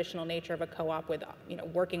the traditional nature of a co-op with,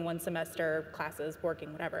 working 1 semester, classes,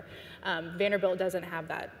 working whatever. Vanderbilt doesn't have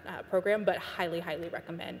that program, but highly, highly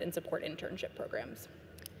recommend and support internship programs.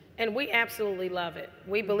 And we absolutely love it.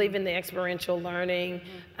 We believe in the experiential learning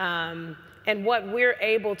and what we're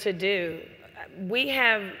able to do. We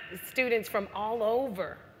have students from all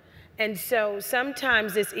over. And so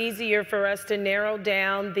sometimes it's easier for us to narrow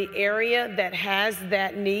down the area that has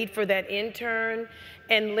that need for that intern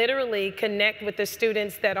and literally connect with the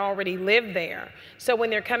students that already live there. So when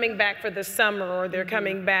they're coming back for the summer or they're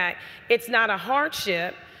coming back, it's not a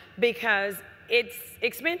hardship because it's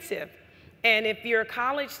expensive. And if you're a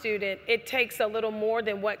college student, it takes a little more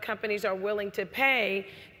than what companies are willing to pay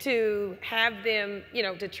to have them, you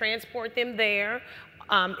know, to transport them there.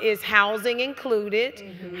 Is housing included?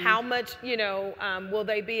 Mm-hmm. How much, you know, will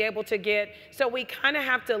they be able to get? So we kind of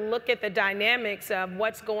have to look at the dynamics of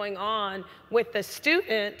what's going on with the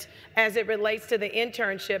student as it relates to the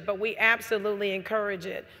internship, but we absolutely encourage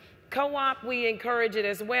it. Co-op, we encourage it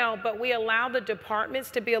as well, but we allow the departments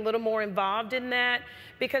to be a little more involved in that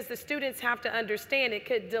because the students have to understand it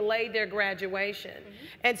could delay their graduation. Mm-hmm.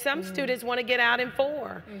 And some students want to get out in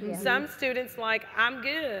 4. Mm-hmm. Some students like, I'm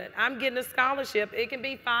good, I'm getting a scholarship. It can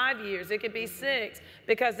be 5 years, it could be 6,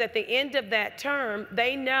 because at the end of that term,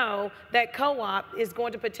 they know that co-op is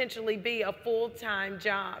going to potentially be a full-time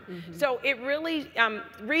job. Mm-hmm. So it really,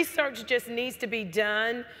 research just needs to be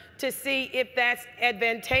done to see if that's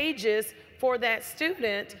advantageous for that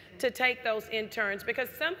student to take those interns, because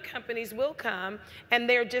some companies will come and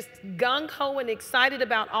they're just gung-ho and excited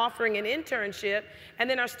about offering an internship, and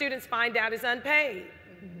then our students find out it's unpaid.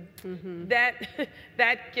 Mm-hmm.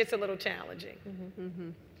 That gets a little challenging. Mm-hmm. Mm-hmm.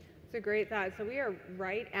 It's a great thought. So we are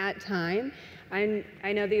right at time. I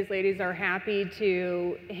know these ladies are happy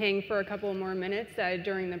to hang for a couple more minutes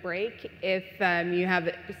during the break if you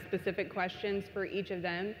have specific questions for each of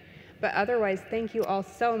them. But otherwise, thank you all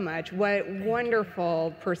so much. What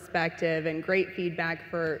wonderful perspective and great feedback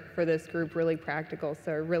for this group, really practical,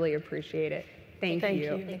 so I really appreciate it. Thank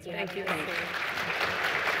you. Thank you. Thank you.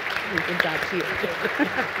 Good job to you.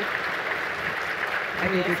 I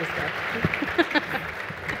think we just go.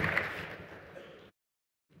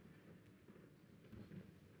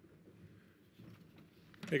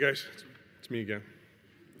 Hey guys, it's me again.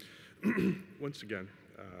 Once again,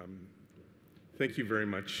 thank you very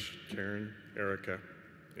much, Karen, Erica,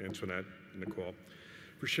 Antoinette, and Nicole,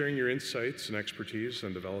 for sharing your insights and expertise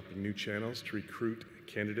on developing new channels to recruit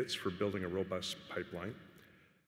candidates for building a robust pipeline.